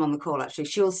 she's come on the call actually,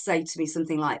 she'll say to me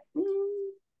something like,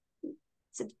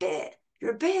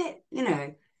 you're a bit,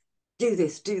 do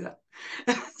this, do that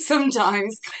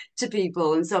sometimes to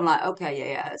people. And so I'm like, okay,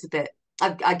 yeah, it's a bit.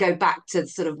 I go back to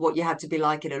sort of what you had to be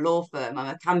like in a law firm.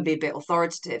 I can be a bit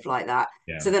authoritative like that.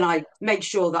 Yeah. So then I make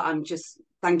sure that I'm just,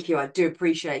 thank you, I do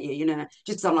appreciate you,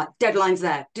 just I'm like, deadline's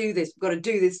there, do this, we've got to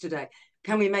do this today.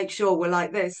 Can we make sure we're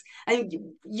like this? And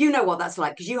you know what that's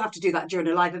like because you have to do that during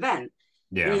a live event.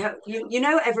 And Yeah. you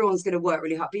know everyone's going to work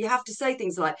really hard, but you have to say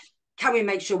things like, can we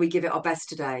make sure we give it our best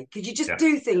today? Because you just Yeah.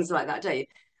 do things like that, don't you?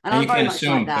 And And I'm you very can't much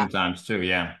like assume that. sometimes too.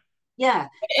 Yeah. Yeah.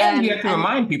 And you have to And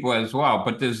remind people as well,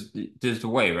 but there's the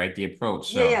way, right? The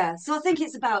approach. yeah, So, yeah. So I think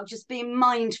it's about just being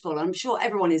mindful. I'm sure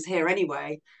everyone is here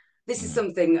anyway. This is mhm.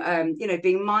 something,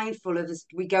 being mindful of as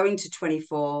we go into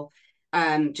 24,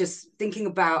 just thinking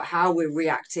about how we're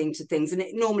reacting to things. And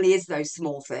it normally is those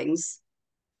small things,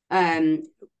 um,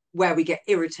 where we get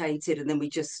irritated and then we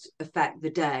just affect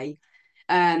the day,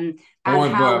 um, and Or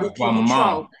how we the can month,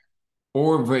 control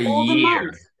or the or the month.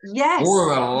 year, or Yes,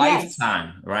 a yes.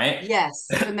 lifetime, right? Yes,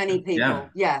 for many Yeah. people.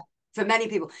 Yeah, for many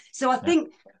people. So I Yeah.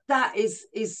 think that is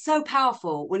so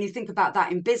powerful when you think about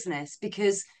that in business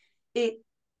because it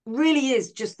really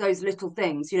is just those little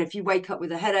things. If you wake up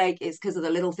with a headache, it's because of the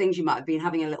little things. You might have been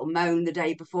having a little moan the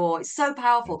day before. It's so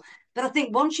powerful. But I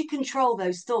think once you control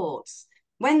those thoughts,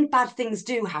 when bad things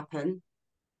do happen,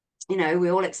 we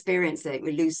all experience it.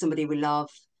 We lose somebody we love.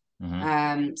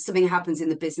 Hmm. Something happens in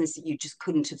the business that you just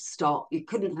couldn't have stopped. You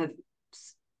couldn't have,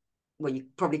 well, you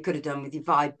probably could have done with your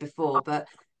vibe before, but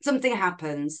something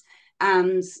happens.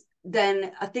 And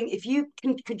then I think if you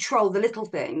can control the little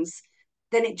things,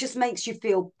 then it just makes you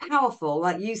feel powerful,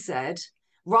 like you said,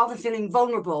 rather than feeling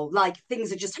vulnerable, like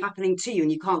things are just happening to you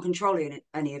and you can't control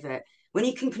any of it. When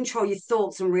you can control your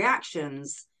thoughts and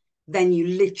reactions, then you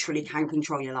literally can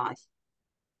control your life.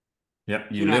 Yep.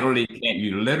 You know,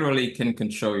 You literally can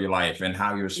control your life and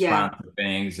how you yeah, respond to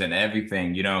things and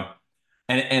everything.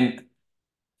 And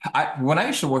when I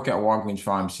used to work at Walgreens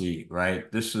Pharmacy,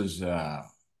 right? This was and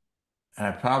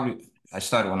I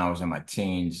started when I was in my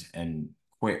teens and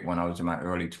quit when I was in my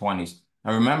early 20s.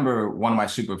 I remember one of my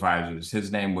supervisors,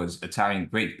 his name was Italian,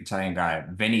 great Italian guy,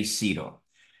 Vinny Cito.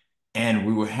 And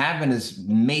we were having this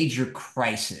major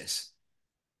crisis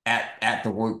at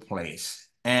the workplace.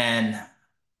 And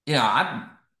I'm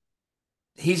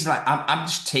he's like, I'm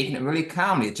just taking it really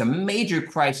calmly. It's a major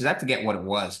crisis. I forget what it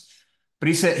was. But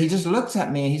he said he just looks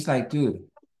at me and he's like, dude,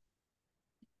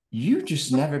 you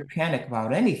just never panic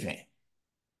about anything.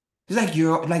 He's like,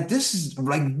 you're like, this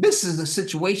is a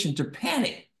situation to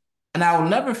panic. And I will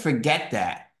never forget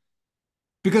that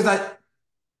because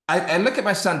I look at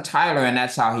my son Tyler, and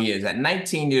that's how he is. At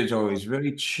 19 years old, he's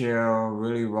really chill,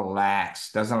 really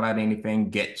relaxed, doesn't let anything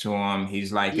get to him.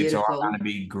 He's like, it's all Beautiful. gonna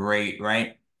be great,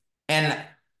 right? And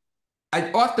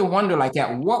I often wonder, like,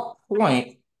 at what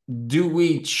point do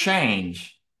we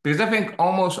change? Because I think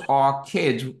almost all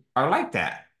kids are like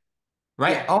that,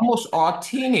 right? Yeah, Almost all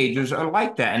teenagers are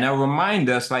like that. And they'll remind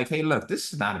us, like, hey, look,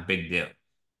 this is not a big deal.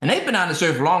 And they've been on this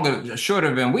earth longer,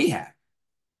 shorter than we have,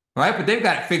 right? But they've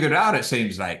got it figured out, it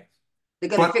seems like. they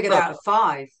got it But figured look, out at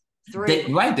five, three.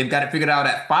 right, they've got it figured out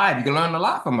at 5. You can learn a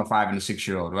lot from a 5 and a 6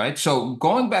 year old, right? So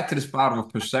going back to this bottle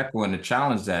of Prosecco and the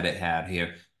challenge that it had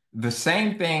here, the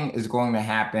same thing is going to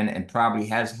happen and probably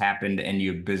has happened in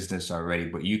your business already,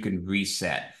 but you can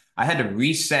reset. I had to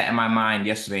reset in my mind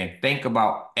yesterday and think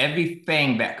about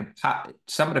everything that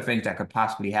some of the things that could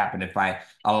possibly happen if I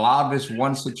allow this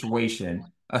one situation,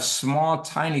 a small,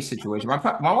 tiny situation.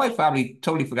 My wife probably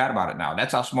totally forgot about it now.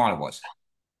 That's how small it was,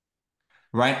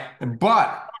 right?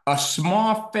 But a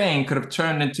small thing could have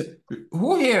turned into,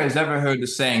 who here has ever heard the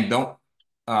saying, don't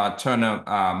turn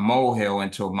a molehill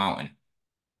into a mountain,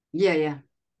 Yeah, yeah.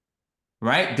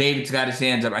 right? David's got his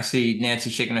hands up. I see Nancy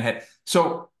shaking her head.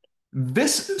 So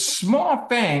this small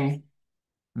thing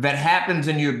that happens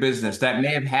in your business that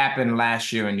may have happened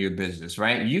last year in your business,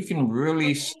 right? You can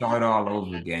really start all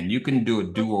over again. You can do a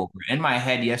do-over. In my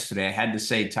head yesterday, I had to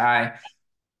say, Ty,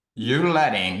 you're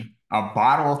letting a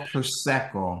bottle of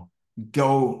Prosecco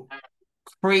go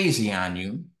crazy on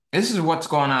you. This is what's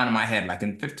going on in my head. Like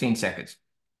in 15 seconds,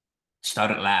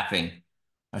 started laughing.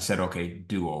 I said, okay,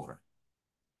 do over.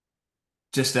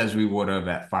 Just as we would have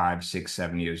at 5, 6,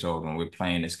 7 years old when we're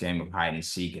playing this game of hide and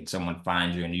seek and someone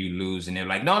finds you and you lose and they're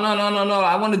like, no, no, no, no, no,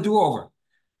 I want to do over.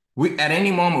 We at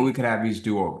any moment we could have these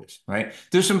do-overs, right?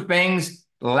 There's some things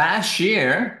last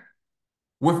year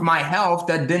with my health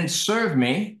that didn't serve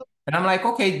me. And I'm like,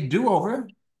 okay, do over.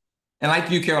 And like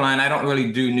you, Caroline, I don't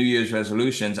really do New Year's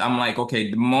resolutions. I'm like,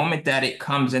 okay, the moment that it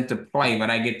comes into play,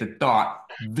 when I get the thought,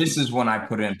 this is when I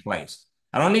put it in place.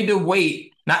 I don't need to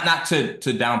wait, not to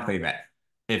downplay that,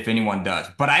 if anyone does,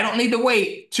 but I don't need to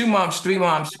wait 2 months, 3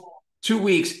 months, 2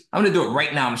 weeks. I'm gonna do it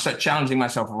right now. I'm gonna start challenging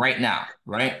myself right now,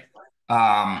 right?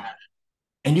 Um,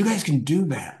 and you guys can do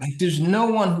that. Like, there's no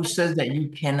one who says that you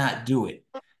cannot do it.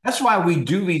 That's why we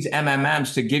do these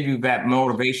MMMs to give you that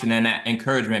motivation and that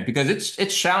encouragement because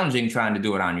it's challenging trying to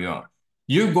do it on your own.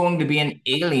 You're going to be an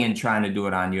alien trying to do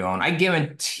it on your own. I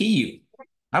guarantee you.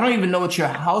 I don't even know what your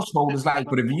household is like,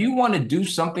 but if you want to do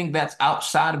something that's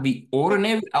outside of the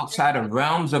ordinary, outside of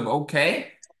realms of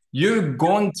okay, you're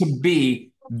going to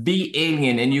be the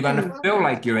alien and you're going to feel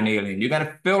like you're an alien. You're going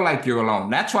to feel like you're alone.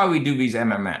 That's why we do these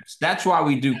MMMs. That's why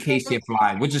we do KCF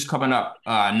Live, which is coming up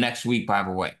next week, by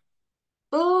the way.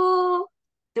 Oh,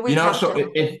 the week So after.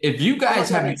 if you Oh, guys not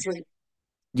that have next week.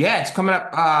 yeah, it's coming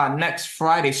up next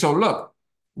Friday. So look,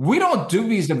 we don't do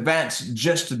these events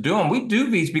just to do them. We do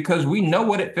these because we know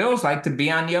what it feels like to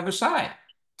be on the other side,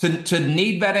 to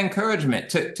need that encouragement,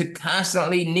 to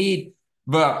constantly need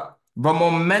the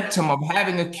momentum of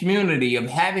having a community, of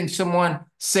having someone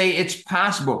say it's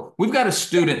possible. We've got a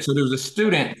student. So there's a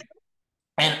student,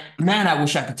 and man, I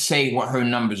wish I could say what her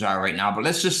numbers are right now, but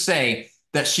let's just say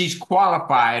that she's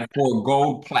qualified for a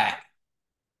gold plaque.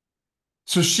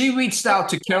 So she reached out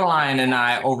to Caroline and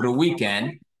I over the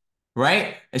weekend,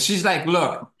 right? And she's like,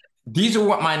 look, these are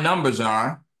what my numbers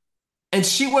are. And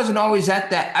she wasn't always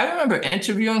at that. I remember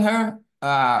interviewing her,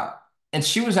 and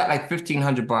she was at like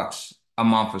 1,500 bucks a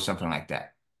month or something like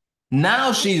that.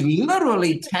 Now she's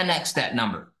literally 10x that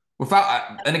number.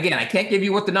 Without, and again, I can't give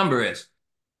you what the number is.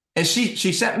 And she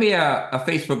sent me a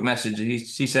Facebook message.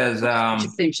 She says, I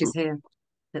just think she's here.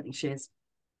 I don't think she is.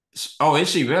 oh, is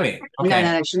she really? No, Okay.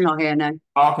 no, no, she's not here. No.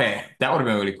 Okay. That would have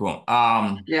been really cool.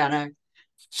 Yeah, no.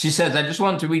 She says, I just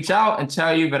wanted to reach out and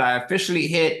tell you that I officially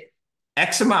hit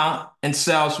X amount in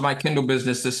sales for my Kindle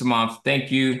business this month. Thank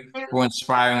you for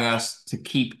inspiring us to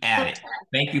keep at it.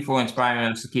 Thank you for inspiring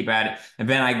us to keep at it. And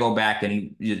then I go back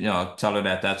and tell her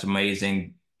that that's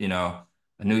amazing.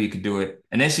 I knew you could do it.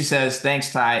 And then she says,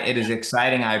 thanks, Ty. It is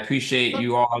exciting. I appreciate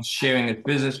you all sharing this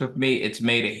business with me. It's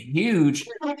made a huge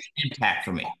impact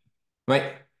for me.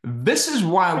 Right? This is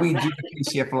why we do the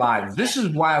PCF Live. This is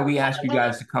why we ask you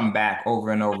guys to come back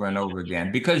over and over and over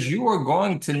again, because you are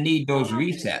going to need those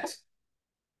resets.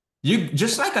 You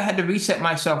just like I had to reset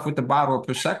myself with the bottle of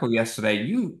Prosecco yesterday.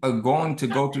 You are going to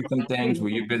go through some things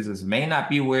where your business may not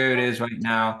be where it is right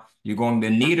now. You're going to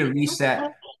need a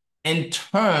reset in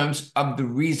terms of the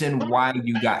reason why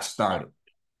you got started.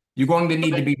 You're going to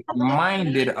need to be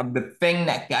reminded of the thing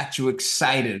that got you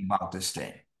excited about this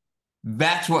thing.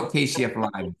 That's what KCF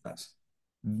Live does.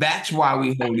 That's why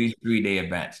we hold these 3-day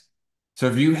events. So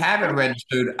if you haven't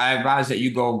registered, I advise that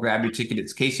you go grab your ticket.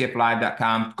 It's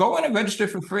kcflive.com. Go in and register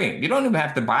for free. You don't even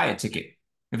have to buy a ticket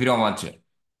if you don't want to.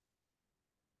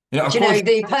 Of Do you know course,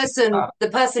 the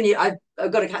person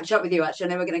I've got to catch up with you actually. I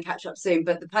know we're going to catch up soon,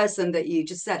 but the person that you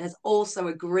just said has also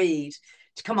agreed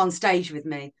to come on stage with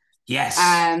me. yes.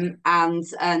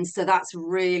 And so that's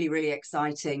really, really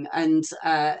exciting. And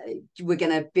we're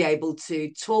going to be able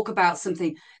to talk about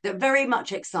something that very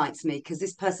much excites me, because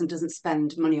this person doesn't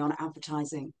spend money on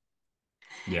advertising.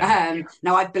 Yeah.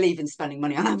 Now I believe in spending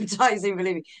money on advertising,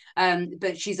 believe me.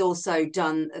 But she's also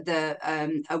done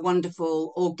a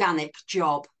wonderful organic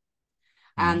job,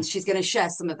 and Mhm. she's going to share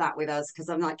some of that with us, because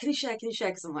I'm like, can you share? Can you share?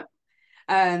 Because I'm like,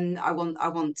 I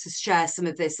want to share some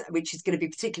of this, which is going to be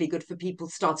particularly good for people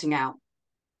starting out.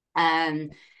 Um,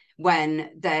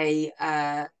 when they,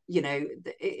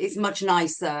 it's much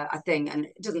nicer, I think, and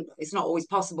it's not always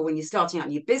possible when you're starting out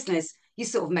in your business. You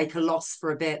sort of make a loss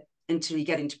for a bit until you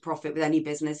get into profit with any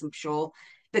business, I'm sure.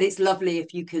 But it's lovely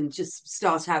if you can just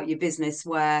start out your business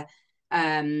where,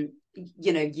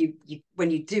 you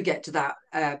when you do get to that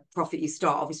profit, you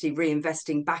start obviously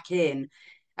reinvesting back in.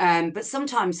 But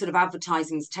sometimes sort of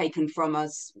advertising is taken from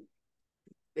us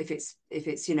if it's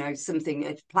something,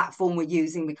 a platform we're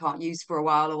using we can't use for a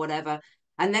while or whatever,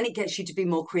 and then it gets you to be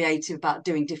more creative about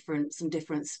doing some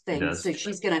different It things. does. So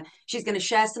she's gonna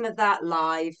share some of that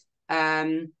live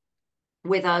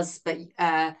with us, but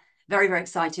very, very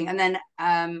exciting. And then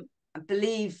I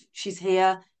believe she's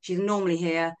normally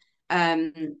here.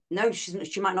 No,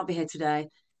 she might not be here today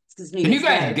because New Can you Year's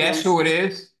Day, guys guess everyone's who it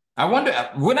is? I wonder.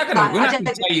 We're I not don't.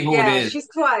 gonna tell you who it Yeah, is, she's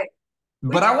quite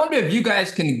but we I wonder if you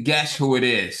guys can guess who it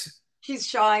is. she's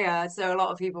shyer, so a lot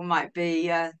of people might not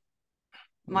Yeah.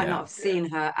 have seen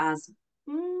her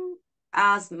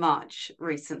as much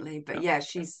recently. But yeah,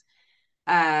 she's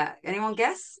anyone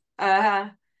guess?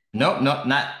 Nope, nope,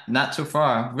 not so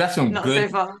far. We got some Not so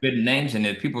far. good names in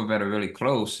there. People that are really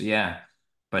close, yeah.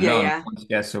 But Yeah, no, no yeah. one's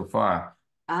guessed so far.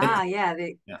 It, Yeah,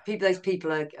 the yeah, people, those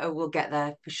people will get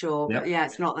there for sure. But yep, yeah,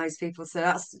 it's not those people. So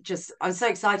that's just, I'm so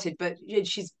excited. But yeah,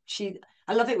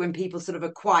 I love it when people sort of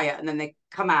are quiet and then they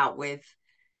come out with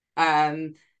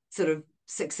um, sort of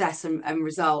success and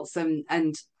results.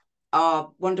 And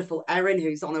our wonderful Erin,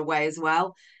 who's on her way as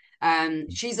well.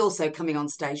 She's also coming on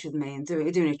stage with me and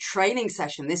doing a training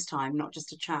session this time, not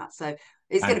just a chat. So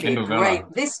it's going and to be a Kendall great.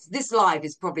 Villa. This live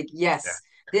is probably, Yeah, yes.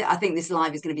 I think this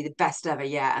live is going to be the best ever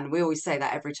yet, and we always say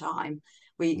that every time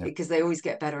yep. because they always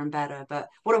get better and better. But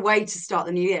what a way to start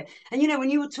the new year! And when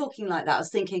you were talking like that, I was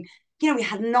thinking, we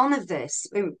had none of this.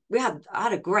 I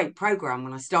had a great program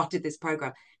when I started this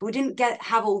program, but we didn't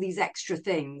have all these extra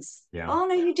things. Yeah. Oh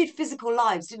no, you did physical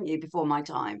lives, didn't you, before my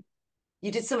time?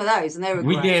 You did some of those, and they were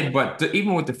We great. did, but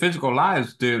even with the physical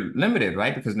lives, they're limited,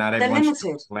 right? Because not They're everyone's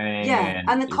limited. playing Yeah, and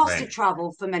and the cost of right.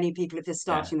 travel for many people if they're Yeah.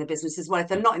 starting the business as well, if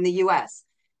they're Yep. not in the US,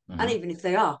 and Hmm. even if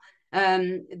they are,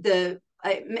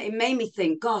 it made me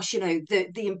think, gosh,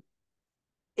 the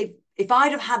if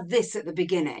I'd have had this at the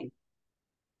beginning,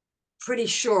 pretty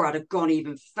sure I'd have gone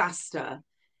even faster,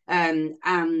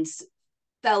 and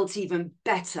felt even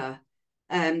better.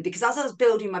 Because as I was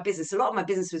building my business, a lot of my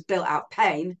business was built out of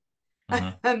pain.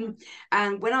 Hmm.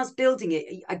 And when I was building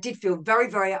it, I did feel very,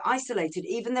 very isolated,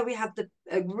 even though we had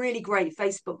a really great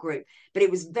Facebook group. But I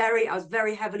was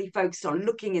very heavily focused on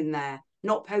looking in there,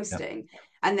 not Yep. posting,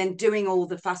 and then doing all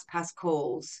the fast pass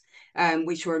calls,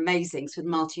 which were amazing. So with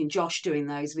Marty and Josh doing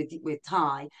those with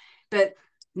Ty. But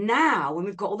now, when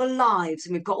we've got all the lives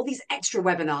and we've got all these extra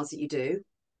webinars that you do,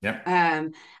 Yep.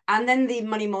 um, and then the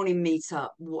Money Morning Meetup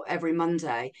every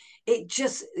Monday.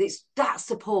 It's that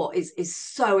support is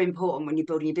so important when you're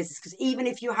building your business, because even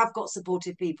if you have got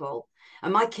supportive people,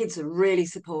 and my kids are really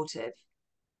supportive,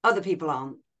 other people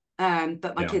aren't,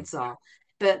 but my Yeah. kids are.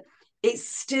 But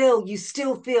you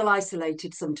still feel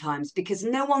isolated sometimes because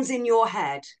no one's in your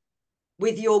head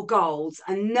with your goals,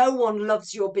 and no one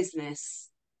loves your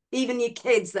business, even your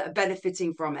kids that are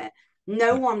benefiting from it.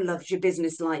 No Yep. one loves your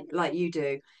business like you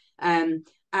do. um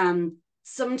and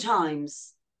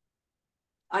sometimes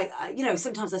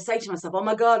sometimes I say to myself, "Oh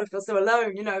my God, I feel so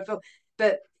alone."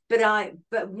 But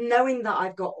but knowing that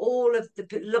I've got all of the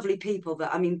lovely people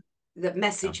that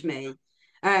Yeah. message me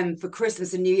for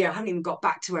Christmas and New Year. I haven't even got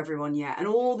back to everyone yet, and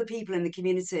all the people in the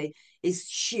community is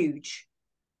huge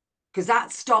because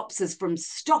that stops us from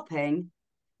stopping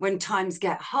when times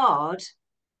get hard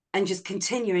and just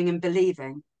continuing and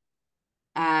believing.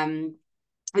 Um,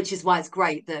 which is why it's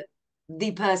great that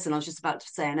the person I was just about to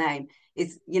say a name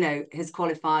has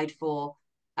qualified for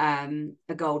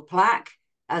a gold plaque,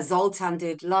 as Zoltan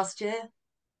did last year,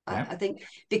 Yeah. I think,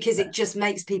 because it just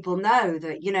makes people know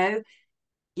that you don't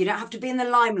have to be in the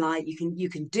limelight. You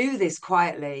can do this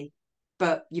quietly,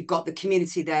 but you've got the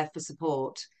community there for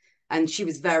support. And she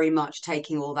was very much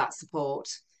taking all that support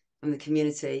from the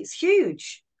community. It's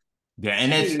huge. Yeah, It's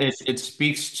and huge. it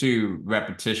speaks to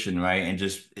repetition, right? And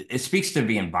just it speaks to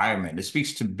the environment. It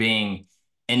speaks to being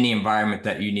in the environment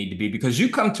that you need to be because you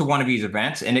come to one of these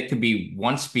events and it could be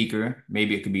one speaker,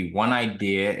 maybe it could be one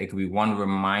idea, it could be one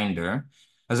reminder.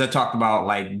 As I talked about,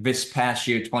 like this past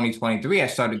year, 2023, I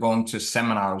started going to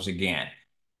seminars again.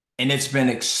 And it's been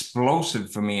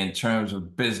explosive for me in terms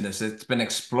of business. It's been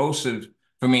explosive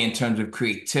for me in terms of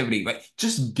creativity, like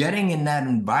just getting in that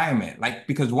environment. Like,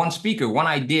 because one speaker, one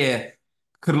idea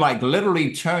could like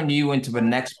literally turn you into the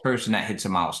next person that hits a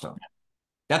milestone.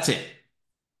 That's it.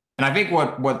 And I think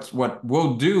what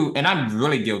we'll do, and I'm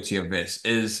really guilty of this,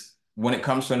 is when it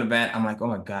comes to an event, I'm like, oh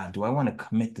my God, do I want to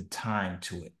commit the time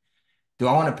to it? Do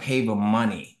I want to pay the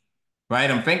money? Right?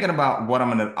 I'm thinking about what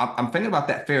I'm thinking about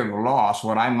that fear of loss,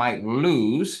 what I might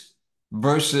lose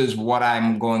versus what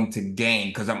I'm going to gain.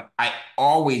 Because I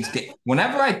always get,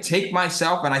 whenever I take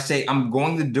myself and I say I'm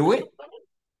going to do it,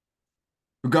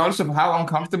 regardless of how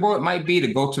uncomfortable it might be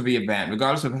to go to the event,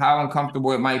 regardless of how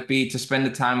uncomfortable it might be to spend the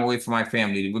time away from my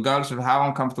family, regardless of how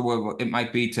uncomfortable it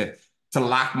might be to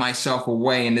lock myself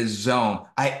away in this zone.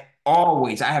 I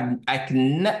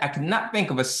cannot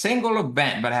think of a single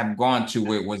event that I have gone to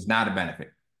where it was not a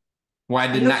benefit, where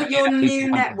I And did look not at get your at least new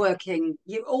one thing. networking.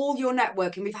 All your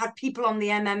networking. We've had people on the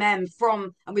MMM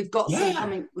and we've got some Yeah,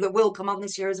 coming that will come on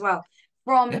this year as well,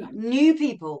 yeah. from new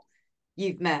people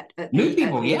you've met at New the at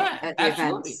people, the yeah, at the absolutely.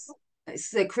 events.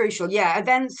 It's crucial. Yeah,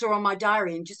 events are on my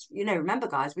diary, and just remember,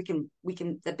 guys, we can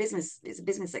the business. It's a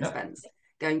business Yeah, expense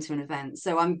going to an event,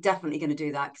 so I'm definitely going to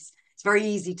do that because it's very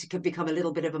easy to become a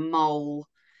little bit of a mole.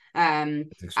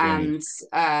 it's extremely easy.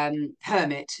 And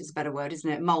hermit is a better word, isn't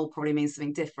it? Mole probably means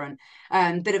something different.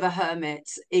 Bit of a hermit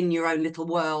in your own little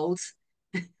world,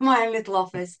 my own little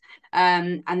office,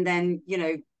 and then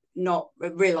not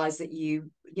realize that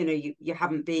you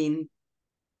haven't been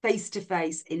face to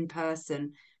face in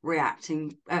person,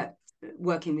 reacting,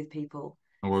 working with people.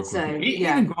 I work with So people.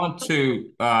 yeah, Even gone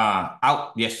to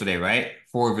out yesterday, right?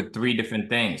 For the three different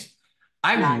things.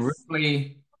 I nice.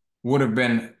 really would have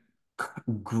been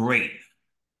great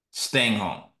staying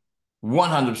home.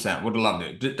 100% would have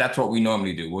loved it. That's what we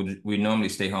normally do. We normally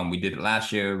stay home. We did it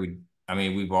last year. I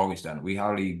mean, we've always done it. We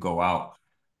hardly go out.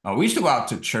 We used to go out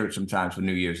to church sometimes for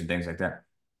New Year's and things like that.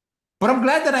 But I'm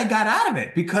glad that I got out of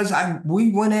it because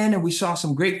we went in and we saw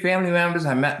some great family members.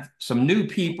 I met some new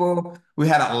people. We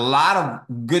had a lot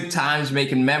of good times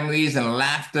making memories and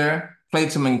laughter.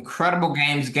 Played some incredible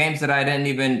games that I didn't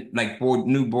even like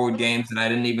new board games that I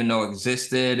didn't even know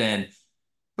existed. And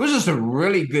it was just a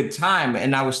really good time.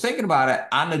 And I was thinking about it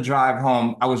on the drive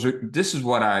home. This is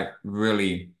what I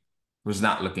really was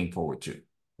not looking forward to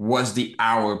was the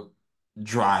hour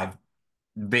drive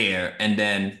there and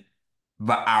then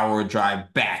the hour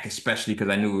drive back, especially because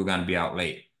I knew we were going to be out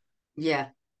late.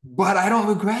 Yeah. But I don't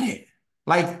regret it.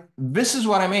 Like, this is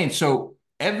what I mean. So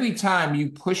every time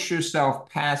you push yourself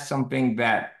past something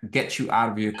that gets you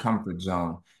out of your comfort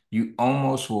zone, you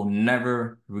almost will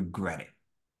never regret it.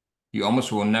 You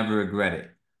almost will never regret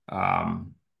it.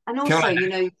 And also,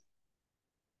 Caroline,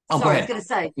 oh, go sorry, I was ahead. going to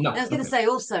say, I No, was going to okay. say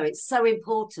also, it's so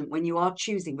important when you are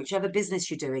choosing whichever business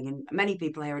you're doing, and many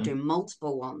people here are Mm, doing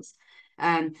multiple ones,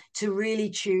 to really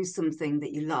choose something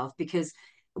that you love. Because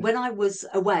when I was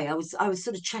away, I was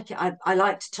sort of checking. I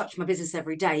like to touch my business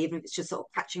every day, even if it's just sort of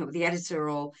catching up with the editor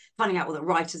or finding out what the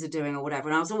writers are doing or whatever.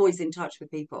 And I was always in touch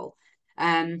with people.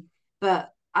 Um, but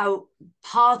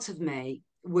part of me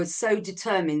was so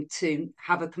determined to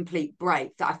have a complete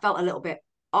break that I felt a little bit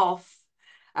off,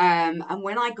 and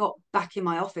when I got back in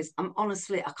my office,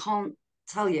 I can't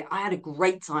tell you, I had a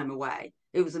great time away.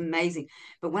 It was amazing.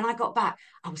 But when I got back,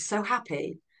 I was so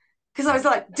happy because I yeah. was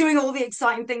like doing all the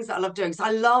exciting things that I love doing. So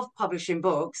I love publishing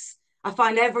books. I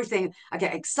find everything, I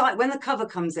get excited when the cover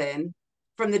comes in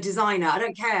from the designer. I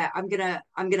don't care. I'm gonna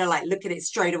like look at it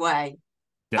straight away.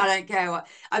 I Yeah. don't care what.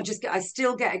 I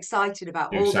still get excited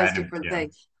about You're all those excited. different Yeah.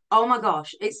 things. Oh my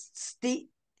gosh,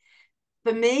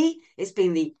 for me, it's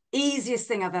been the easiest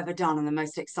thing I've ever done and the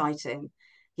most exciting.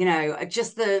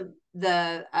 Just the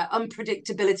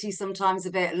unpredictability sometimes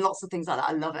of it, and lots of things like that.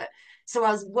 I love it. So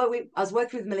I was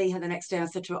working with Maliha the next day, and I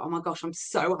said to her, "Oh my gosh, I'm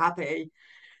so happy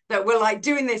that we're like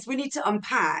doing this. We need to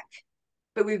unpack."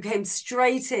 But we came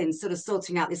straight in, sort of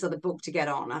sorting out this other book to get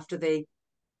on after the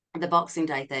Boxing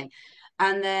Day thing.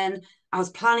 And then I was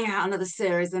planning out another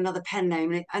series, another pen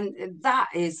name. And that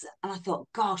is, and I thought,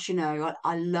 gosh,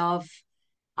 I love,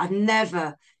 I've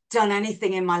never done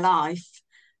anything in my life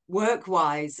work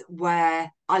wise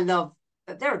where I love,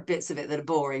 there are bits of it that are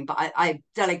boring, but I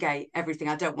delegate everything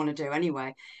I don't want to do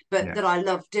anyway, but Yeah. that I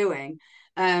love doing.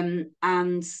 And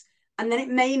then it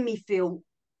made me feel,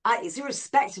 it's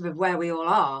irrespective of where we all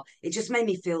are, it just made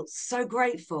me feel so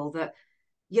grateful that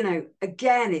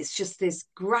again, it's just this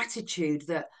gratitude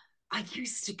that I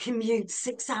used to commute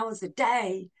 6 hours a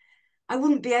day. I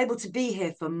wouldn't be able to be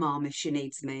here for mom if she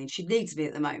needs me. And she needs me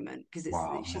at the moment because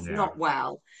Wow. she's Yeah. not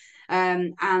well.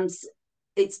 And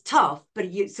it's tough,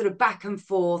 but you sort of back and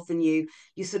forth and you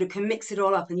sort of can mix it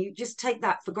all up and you just take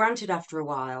that for granted after a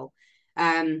while.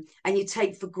 And you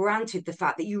take for granted the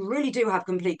fact that you really do have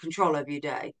complete control over your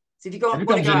day. So if you It want to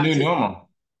becomes go a out new to normal.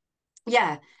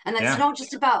 yeah, and Yeah. it's not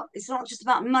just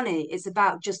about money. It's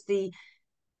about just the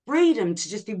freedom to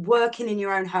just be working in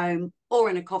your own home or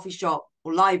in a coffee shop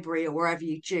or library or wherever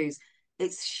you choose.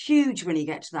 It's huge when you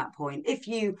get to that point if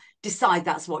you decide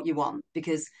that's what you want.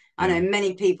 Because I Yeah. know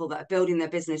many people that are building their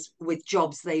business with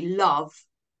jobs they love.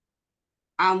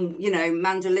 And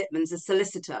Manda Littman's a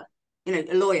solicitor,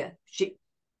 a lawyer.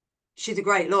 She's a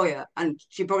great lawyer, and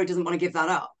she probably doesn't want to give that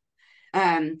up.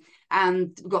 Um,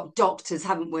 and we've got doctors,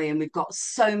 haven't we? And we've got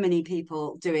so many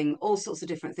people doing all sorts of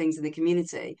different things in the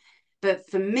community. But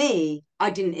for me, I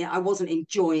wasn't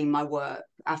enjoying my work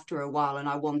after a while, and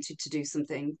I wanted to do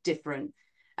something different.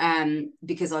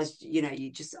 Because I was,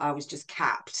 I was just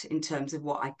capped in terms of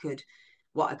what I could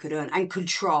earn and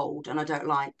controlled, and I don't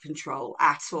like control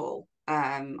at all.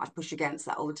 I push against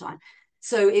that all the time.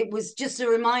 So it was just a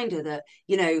reminder that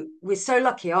we're so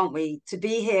lucky, aren't we, to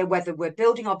be here, whether we're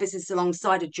building our business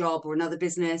alongside a job or another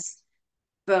business.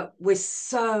 But we're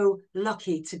so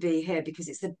lucky to be here because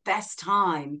it's the best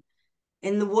time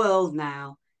in the world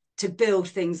now to build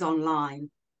things online.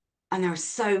 And there are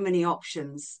so many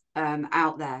options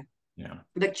out there. Yeah.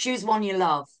 But choose one you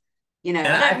love. And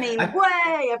I don't mean I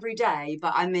way every day,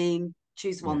 but I mean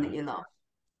choose one that yeah. you love.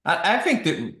 I think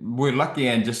that we're lucky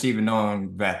in just even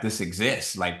knowing that this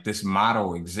exists, like this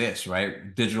model exists,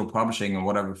 right? Digital publishing in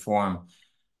whatever form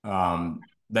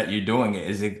that you're doing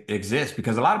it exists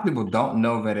because a lot of people don't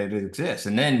know that it exists.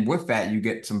 And then with that, you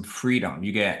get some freedom.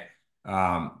 You get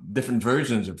different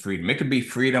versions of freedom. It could be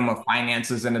freedom of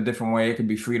finances in a different way. It could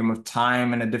be freedom of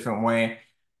time in a different way.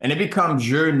 And it becomes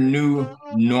your new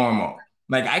normal.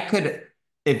 Like I could,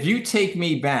 if you take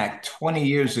me back 20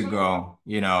 years ago,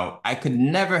 I could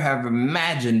never have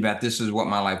imagined that this is what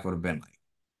my life would have been like.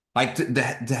 Like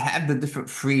to have the different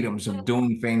freedoms of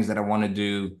doing things that I want to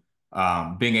do,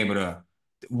 being able to,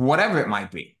 whatever it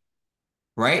might be,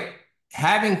 right?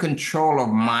 Having control of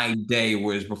my day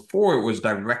was before it was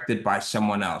directed by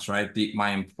someone else, right? My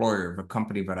employer, the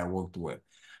company that I worked with.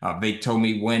 They told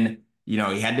me when, you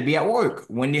had to be at work,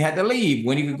 when you had to leave,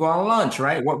 when you could go on lunch,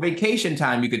 right? What vacation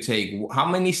time you could take, how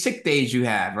many sick days you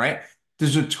have, right?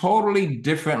 There's a totally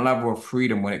different level of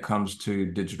freedom when it comes to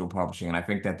digital publishing. And I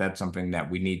think that that's something that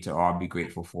we need to all be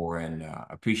grateful for and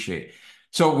appreciate.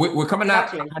 So we're coming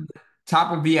up Exactly. at the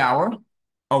top of the hour.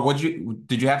 Oh,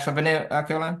 did you have something there,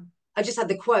 Caroline? I just had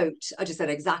the quote. I just said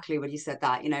exactly when you said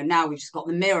that. Now we've just got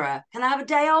the mirror. Can I have a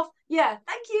day off? Yeah,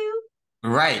 thank you.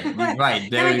 Right, right.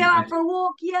 Can I There, go out for a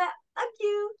walk? Yeah, thank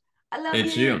you. I love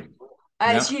it's you. you.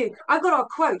 It's Yeah. you. I've got our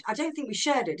quote. I don't think we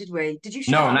shared it, did we? Did you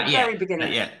share No, that at not the yet. very Not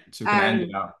beginning? yet. So we can end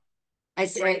it Um, out.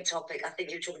 it's a great topic. I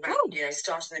think you're talking about,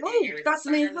 starting the new year. That's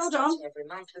me. Hold on. Every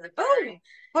month with a bang.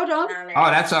 Hold on.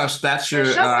 Oh, that's your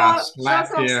Shut up. Shut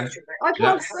Slack up. here. I Yep.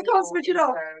 can't switch it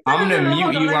off. No, I'm no, no, gonna no. mute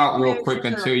Hold on. you Let me out call real you. quick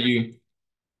until you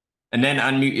and then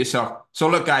unmute yourself. So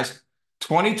look, guys,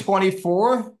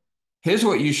 2024, here's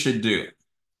what you should do.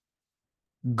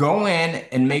 Go in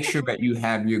and make sure that you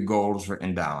have your goals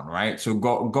written down, right? So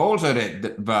goals are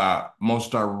the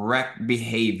most direct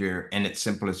behavior in its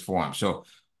simplest form. So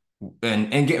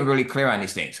and getting really clear on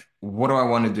these things. What do I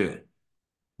want to do?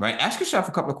 Right? Ask yourself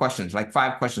a couple of questions, like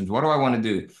 5 questions. What do I want to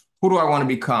do? Who do I want to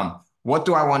become? What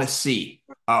do I want to see?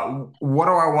 What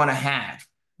do I want to have?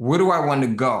 Where do I want to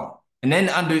go? And then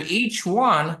under each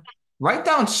one, write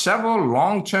down several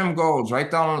long-term goals,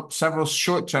 write down several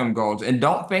short-term goals, and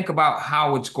don't think about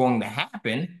how it's going to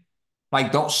happen.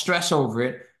 Like, don't stress over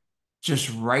it.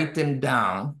 Just write them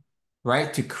down,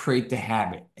 right, to create the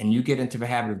habit. And you get into the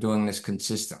habit of doing this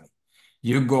consistently.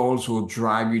 Your goals will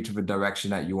drive you to the direction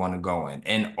that you want to go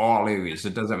in all areas.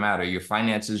 It doesn't matter your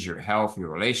finances, your health, your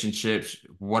relationships,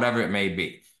 whatever it may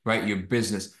be, right? Your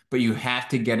business. But you have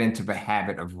to get into the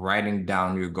habit of writing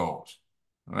down your goals.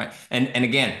 All right. And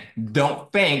again,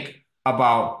 don't think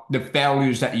about the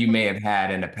failures that you may have had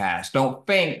in the past. Don't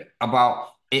think about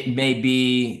it may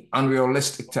be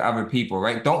unrealistic to other people,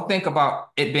 right? Don't think about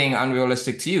it being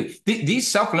unrealistic to you. These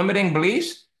self-limiting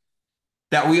beliefs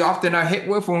that we often are hit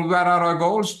with when we write out our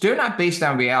goals, they're not based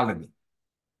on reality.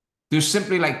 They're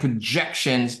simply like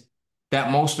projections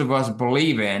that most of us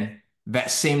believe in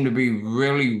that seem to be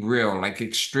really real, like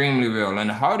extremely real. And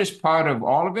the hardest part of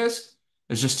all of this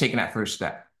is just taking that first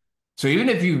step. So even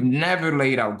if you've never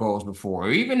laid out goals before,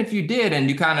 or even if you did and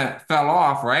you kind of fell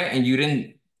off, right? And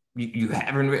you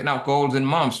haven't written out goals in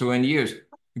months or in years,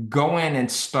 go in and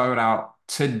start out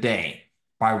today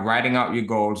by writing out your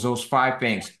goals, those 5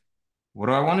 things. What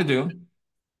do I want to do?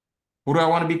 Who do I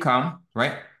want to become?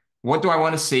 Right? What do I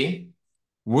want to see?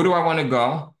 Where do I want to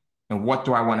go? And what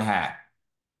do I want to have?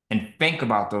 And think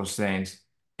about those things.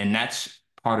 And that's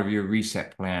part of your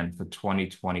reset plan for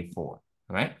 2024.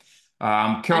 Right?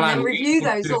 And Caroline, then review we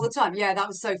those all the time. Yeah, that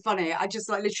was so funny. I just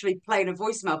like literally played a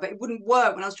voicemail, but it wouldn't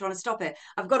work when I was trying to stop it.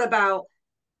 I've got about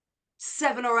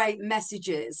 7 or 8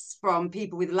 messages from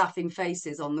people with laughing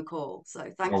faces on the call. So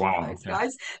oh, thank you for wow. those Okay.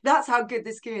 guys. That's how good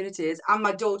this community is. And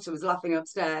my daughter was laughing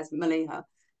upstairs, Maliha,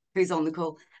 who's on the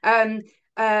call. Do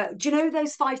you know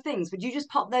those 5 things? Would you just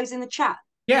pop those in the chat?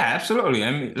 Yeah, absolutely.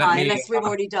 Unless we've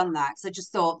already done that. So I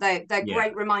just thought they're Yeah.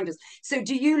 great reminders. So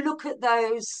do you look at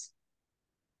those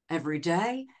every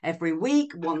day, every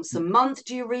week, once a month?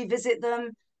 Do you revisit them?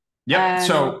 Yep. Um,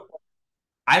 So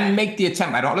I make the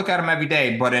attempt. I don't look at them every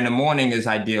day, but in the morning is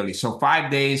ideally. So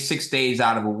 5 days, 6 days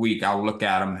out of a week, I'll look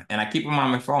at them and I keep them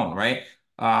on my phone, right?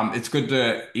 It's good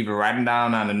to either write them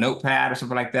down on a notepad or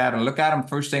something like that and look at them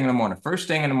first thing in the morning. First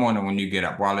thing in the morning when you get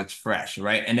up while it's fresh,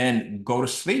 right? And then go to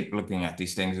sleep looking at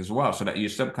these things as well so that your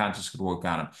subconscious could work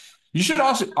on them. You should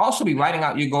also be writing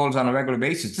out your goals on a regular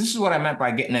basis. This is what I meant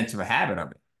by getting into the habit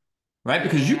of it, right?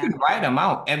 Because you yeah, can write them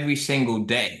out every single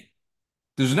day.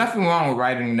 There's nothing wrong with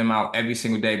writing them out every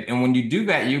single day. And when you do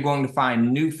that, you're going to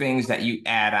find new things that you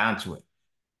add onto it.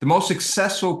 The most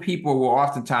successful people will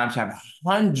oftentimes have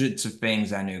hundreds of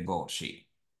things on their goal sheet,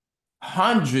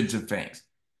 hundreds of things,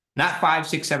 not five,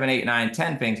 six, seven, eight, nine,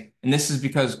 10 things. And this is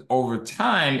because over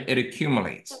time it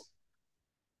accumulates.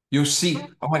 You'll see,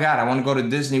 oh my God, I want to go to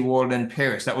Disney World in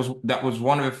Paris. That was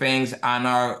one of the things on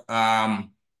our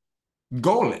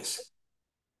goal list.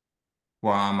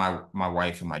 Well, on my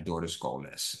wife and my daughter's goal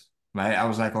list. Right? I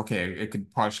was like, okay, it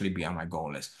could partially be on my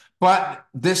goal list. But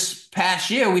this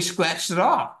past year, we scratched it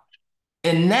off.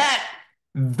 And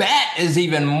that is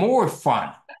even more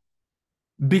fun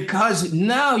because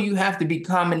now you have to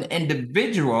become an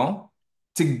individual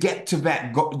to get to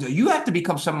that goal. You have to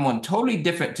become someone totally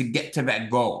different to get to that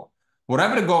goal.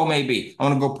 Whatever the goal may be, I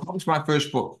want to go publish my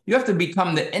first book. You have to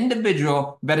become the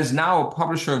individual that is now a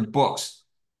publisher of books.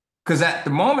 Because at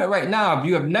the moment right now, if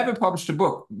you have never published a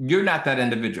book, you're not that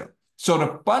individual. So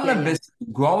the fun yeah, of yeah. this is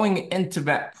growing into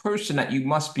that person that you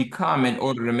must become in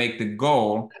order to make the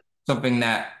goal something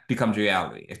that becomes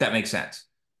reality, if that makes sense.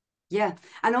 Yeah.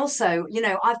 And also,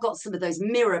 I've got some of those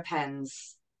mirror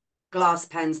pens, glass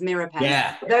pens, mirror pens.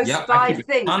 Yeah. Those Yep. I keep five a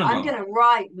things, ton of I'm them. going to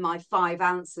write my 5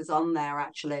 answers on there,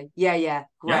 actually. Yeah, yeah.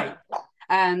 Great. Yep.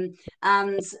 Um,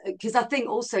 and because I think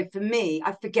also for me,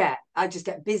 I forget, I just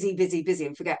get busy, busy, busy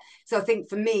and forget. So I think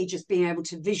for me, just being able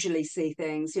to visually see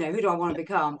things, who do I want to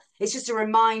become? It's just a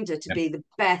reminder to Yep. be the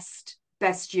best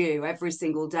you every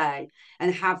single day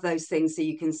and have those things so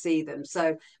you can see them.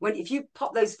 So if you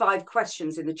pop those 5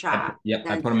 questions in the chat, Yep. I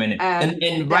then put them in it.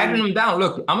 And writing then them down.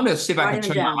 Look, I'm gonna see if I can writing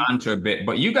them turn my down. monitor a bit,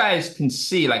 but you guys can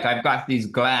see, like I've got these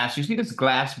glass. You see this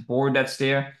glass board that's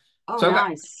there? Oh, So I've got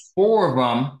nice. 4 of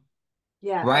them,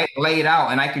 Yeah. right, laid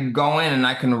out, and I can go in and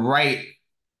I can write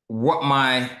what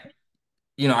my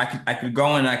I could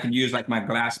go in and I could use like my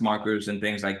glass markers and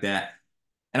things like that.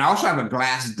 And I also have a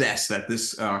glass desk that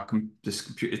this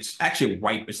computer, it's actually a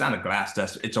white, it's not a glass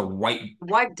desk, it's a white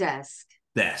White desk.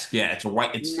 desk. Yeah, it's a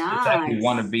white, it's actually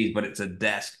one of Nice. these, but it's a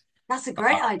desk. That's a Uh,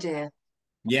 great idea.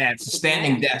 yeah, it's a That's a great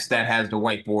standing idea. desk that has the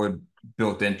whiteboard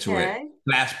built into it. Okay.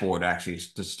 Glass board, actually,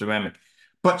 it's the ceramic.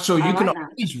 But so I you can like that.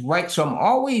 always write, so I'm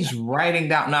always writing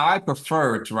down. Now, I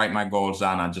prefer to write my goals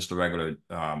down on just a regular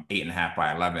 8.5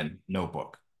 by 11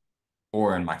 notebook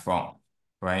or in my phone,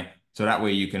 right? So that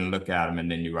way you can look at them and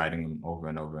then you're writing them over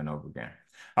and over and over again.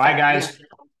 All right, Yeah. guys.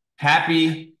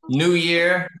 Happy New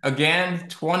Year again,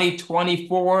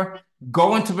 2024.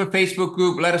 Go into the Facebook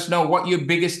group. Let us know what your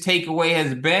biggest takeaway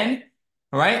has been,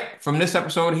 all right, from this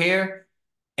episode here.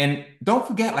 And don't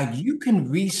forget, like you can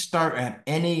restart at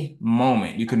any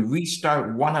moment. You can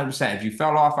restart 100%. If you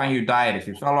fell off on your diet, if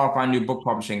you fell off on your book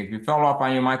publishing, if you fell off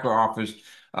on your micro office,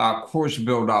 course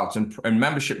build outs and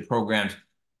membership programs,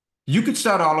 you could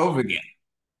start all over again,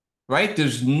 right?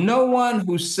 There's no one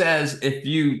who says if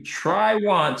you try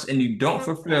once and you don't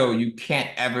fulfill, you can't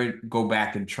ever go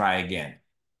back and try again.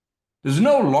 There's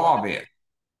no law there.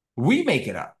 We make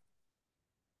it up,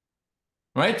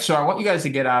 right? So I want you guys to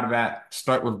get out of that.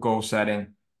 Start with goal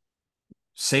setting.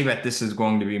 Say that this is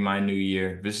going to be my new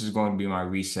year. This is going to be my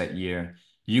reset year.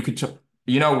 You could,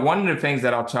 one of the things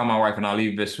that I'll tell my wife, and I'll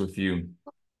leave this with you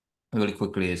really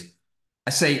quickly, is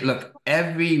I say, look,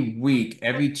 every week,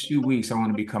 every 2 weeks, I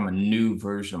want to become a new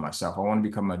version of myself. I want to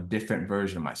become a different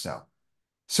version of myself.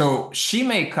 So she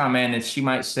may come in and she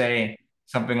might say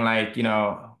something like,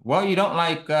 well, you don't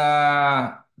like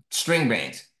string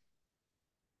beans.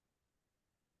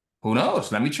 Who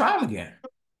knows? Let me try them again.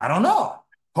 I don't know.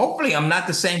 Hopefully, I'm not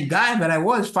the same guy that I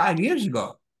was 5 years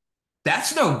ago.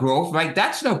 That's no growth, right?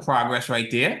 That's no progress right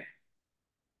there,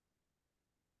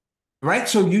 right?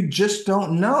 So you just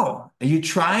don't know. And you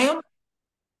try them,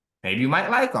 maybe you might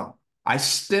like them. I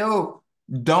still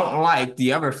don't like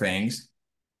the other things.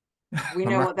 We I'm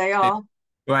know not what they gonna say, are.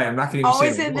 right. I'm not gonna even Oh,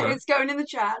 say the word. it's going in the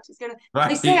chat. It's going to.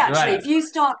 They say Right, actually, right.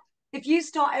 if you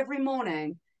start every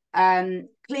morning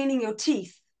cleaning your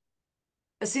teeth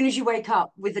as soon as you wake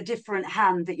up with a different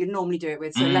hand that you normally do it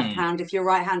with, so left Mm, hand if you're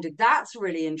right-handed, that's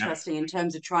really yeah. interesting in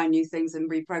terms of trying new things and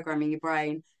reprogramming your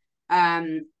brain.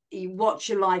 You watch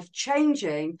your life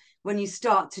changing when you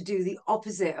start to do the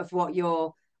opposite of what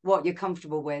you're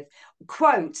comfortable with.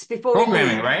 Quotes before we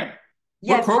Programming, leave. right?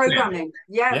 We're Yeah, programming. programming.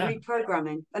 Yeah, Yeah,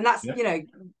 reprogramming. And that's, yeah,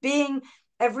 being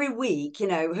every week,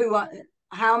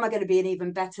 how am I going to be an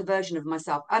even better version of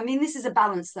myself? I mean, this is a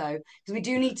balance though, because we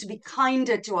do yeah. need to be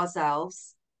kinder to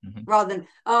ourselves Mhm. rather than,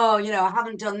 oh, I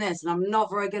haven't done this and I'm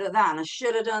not very good at that and I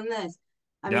should have done this.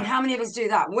 I mean, Yeah. how many of us do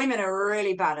that? Women are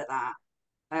really bad at that,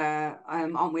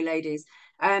 aren't we, ladies?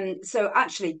 So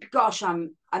actually, gosh,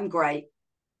 I'm great.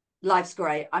 Life's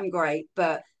great. I'm great,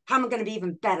 but how am I going to be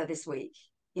even better this week?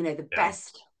 The Yeah.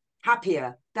 best,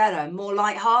 happier, better, more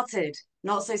light-hearted,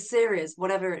 not so serious,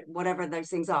 whatever those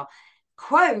things are.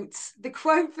 Quotes. The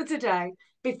quote for today,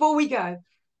 before we go,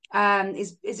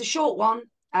 is a short one,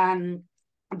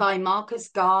 by Marcus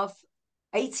Garve,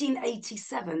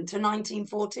 1887 to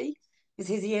 1940 is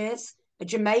his years, a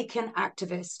Jamaican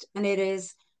activist, and it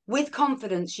is, with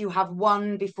confidence, you have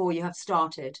won before you have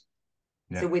started.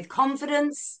 So Yeah. with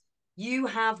confidence, you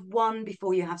have won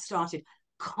before you have started.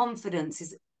 Confidence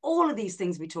is all of these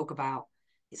things we talk about.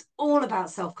 It's all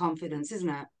about self-confidence, isn't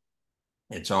it?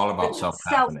 It's all about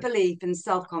self-confidence, Self-belief and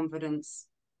self-confidence.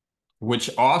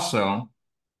 which also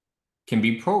can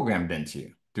be programmed into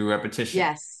you through repetition.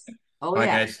 Yes. Oh, All right,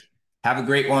 yeah. guys. Have a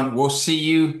great one. We'll see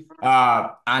you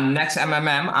on next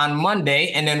MMM on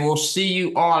Monday, and then we'll see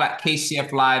you all at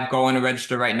KCF Live. Go in and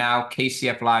register right now,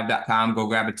 kcflive.com. Go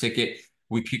grab a ticket.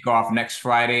 We kick off next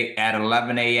Friday at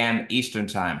 11 a.m. Eastern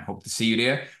Time. Hope to see you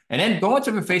there. And then go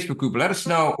into the Facebook group. Let us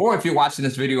know, or if you're watching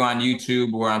this video on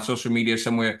YouTube or on social media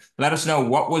somewhere, let us know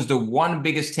what was the one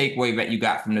biggest takeaway that you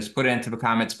got from this. Put it into the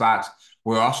comments box.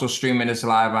 We're also streaming this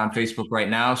live on Facebook right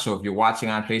now. So if you're watching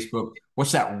on Facebook,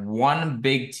 what's that one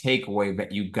big takeaway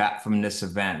that you got from this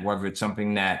event? Whether it's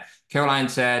something that Caroline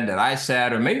said, that I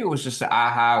said, or maybe it was just an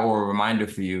aha or a reminder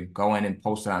for you, go in and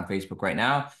post it on Facebook right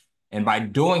now. And by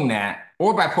doing that,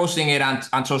 or by posting it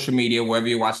on social media, wherever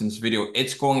you're watching this video,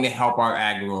 it's going to help our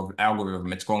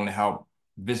algorithm. It's going to help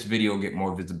this video get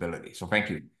more visibility. So thank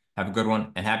you. Have a good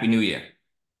one and Happy New Year.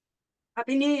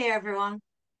 Happy New Year, everyone.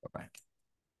 Bye-bye.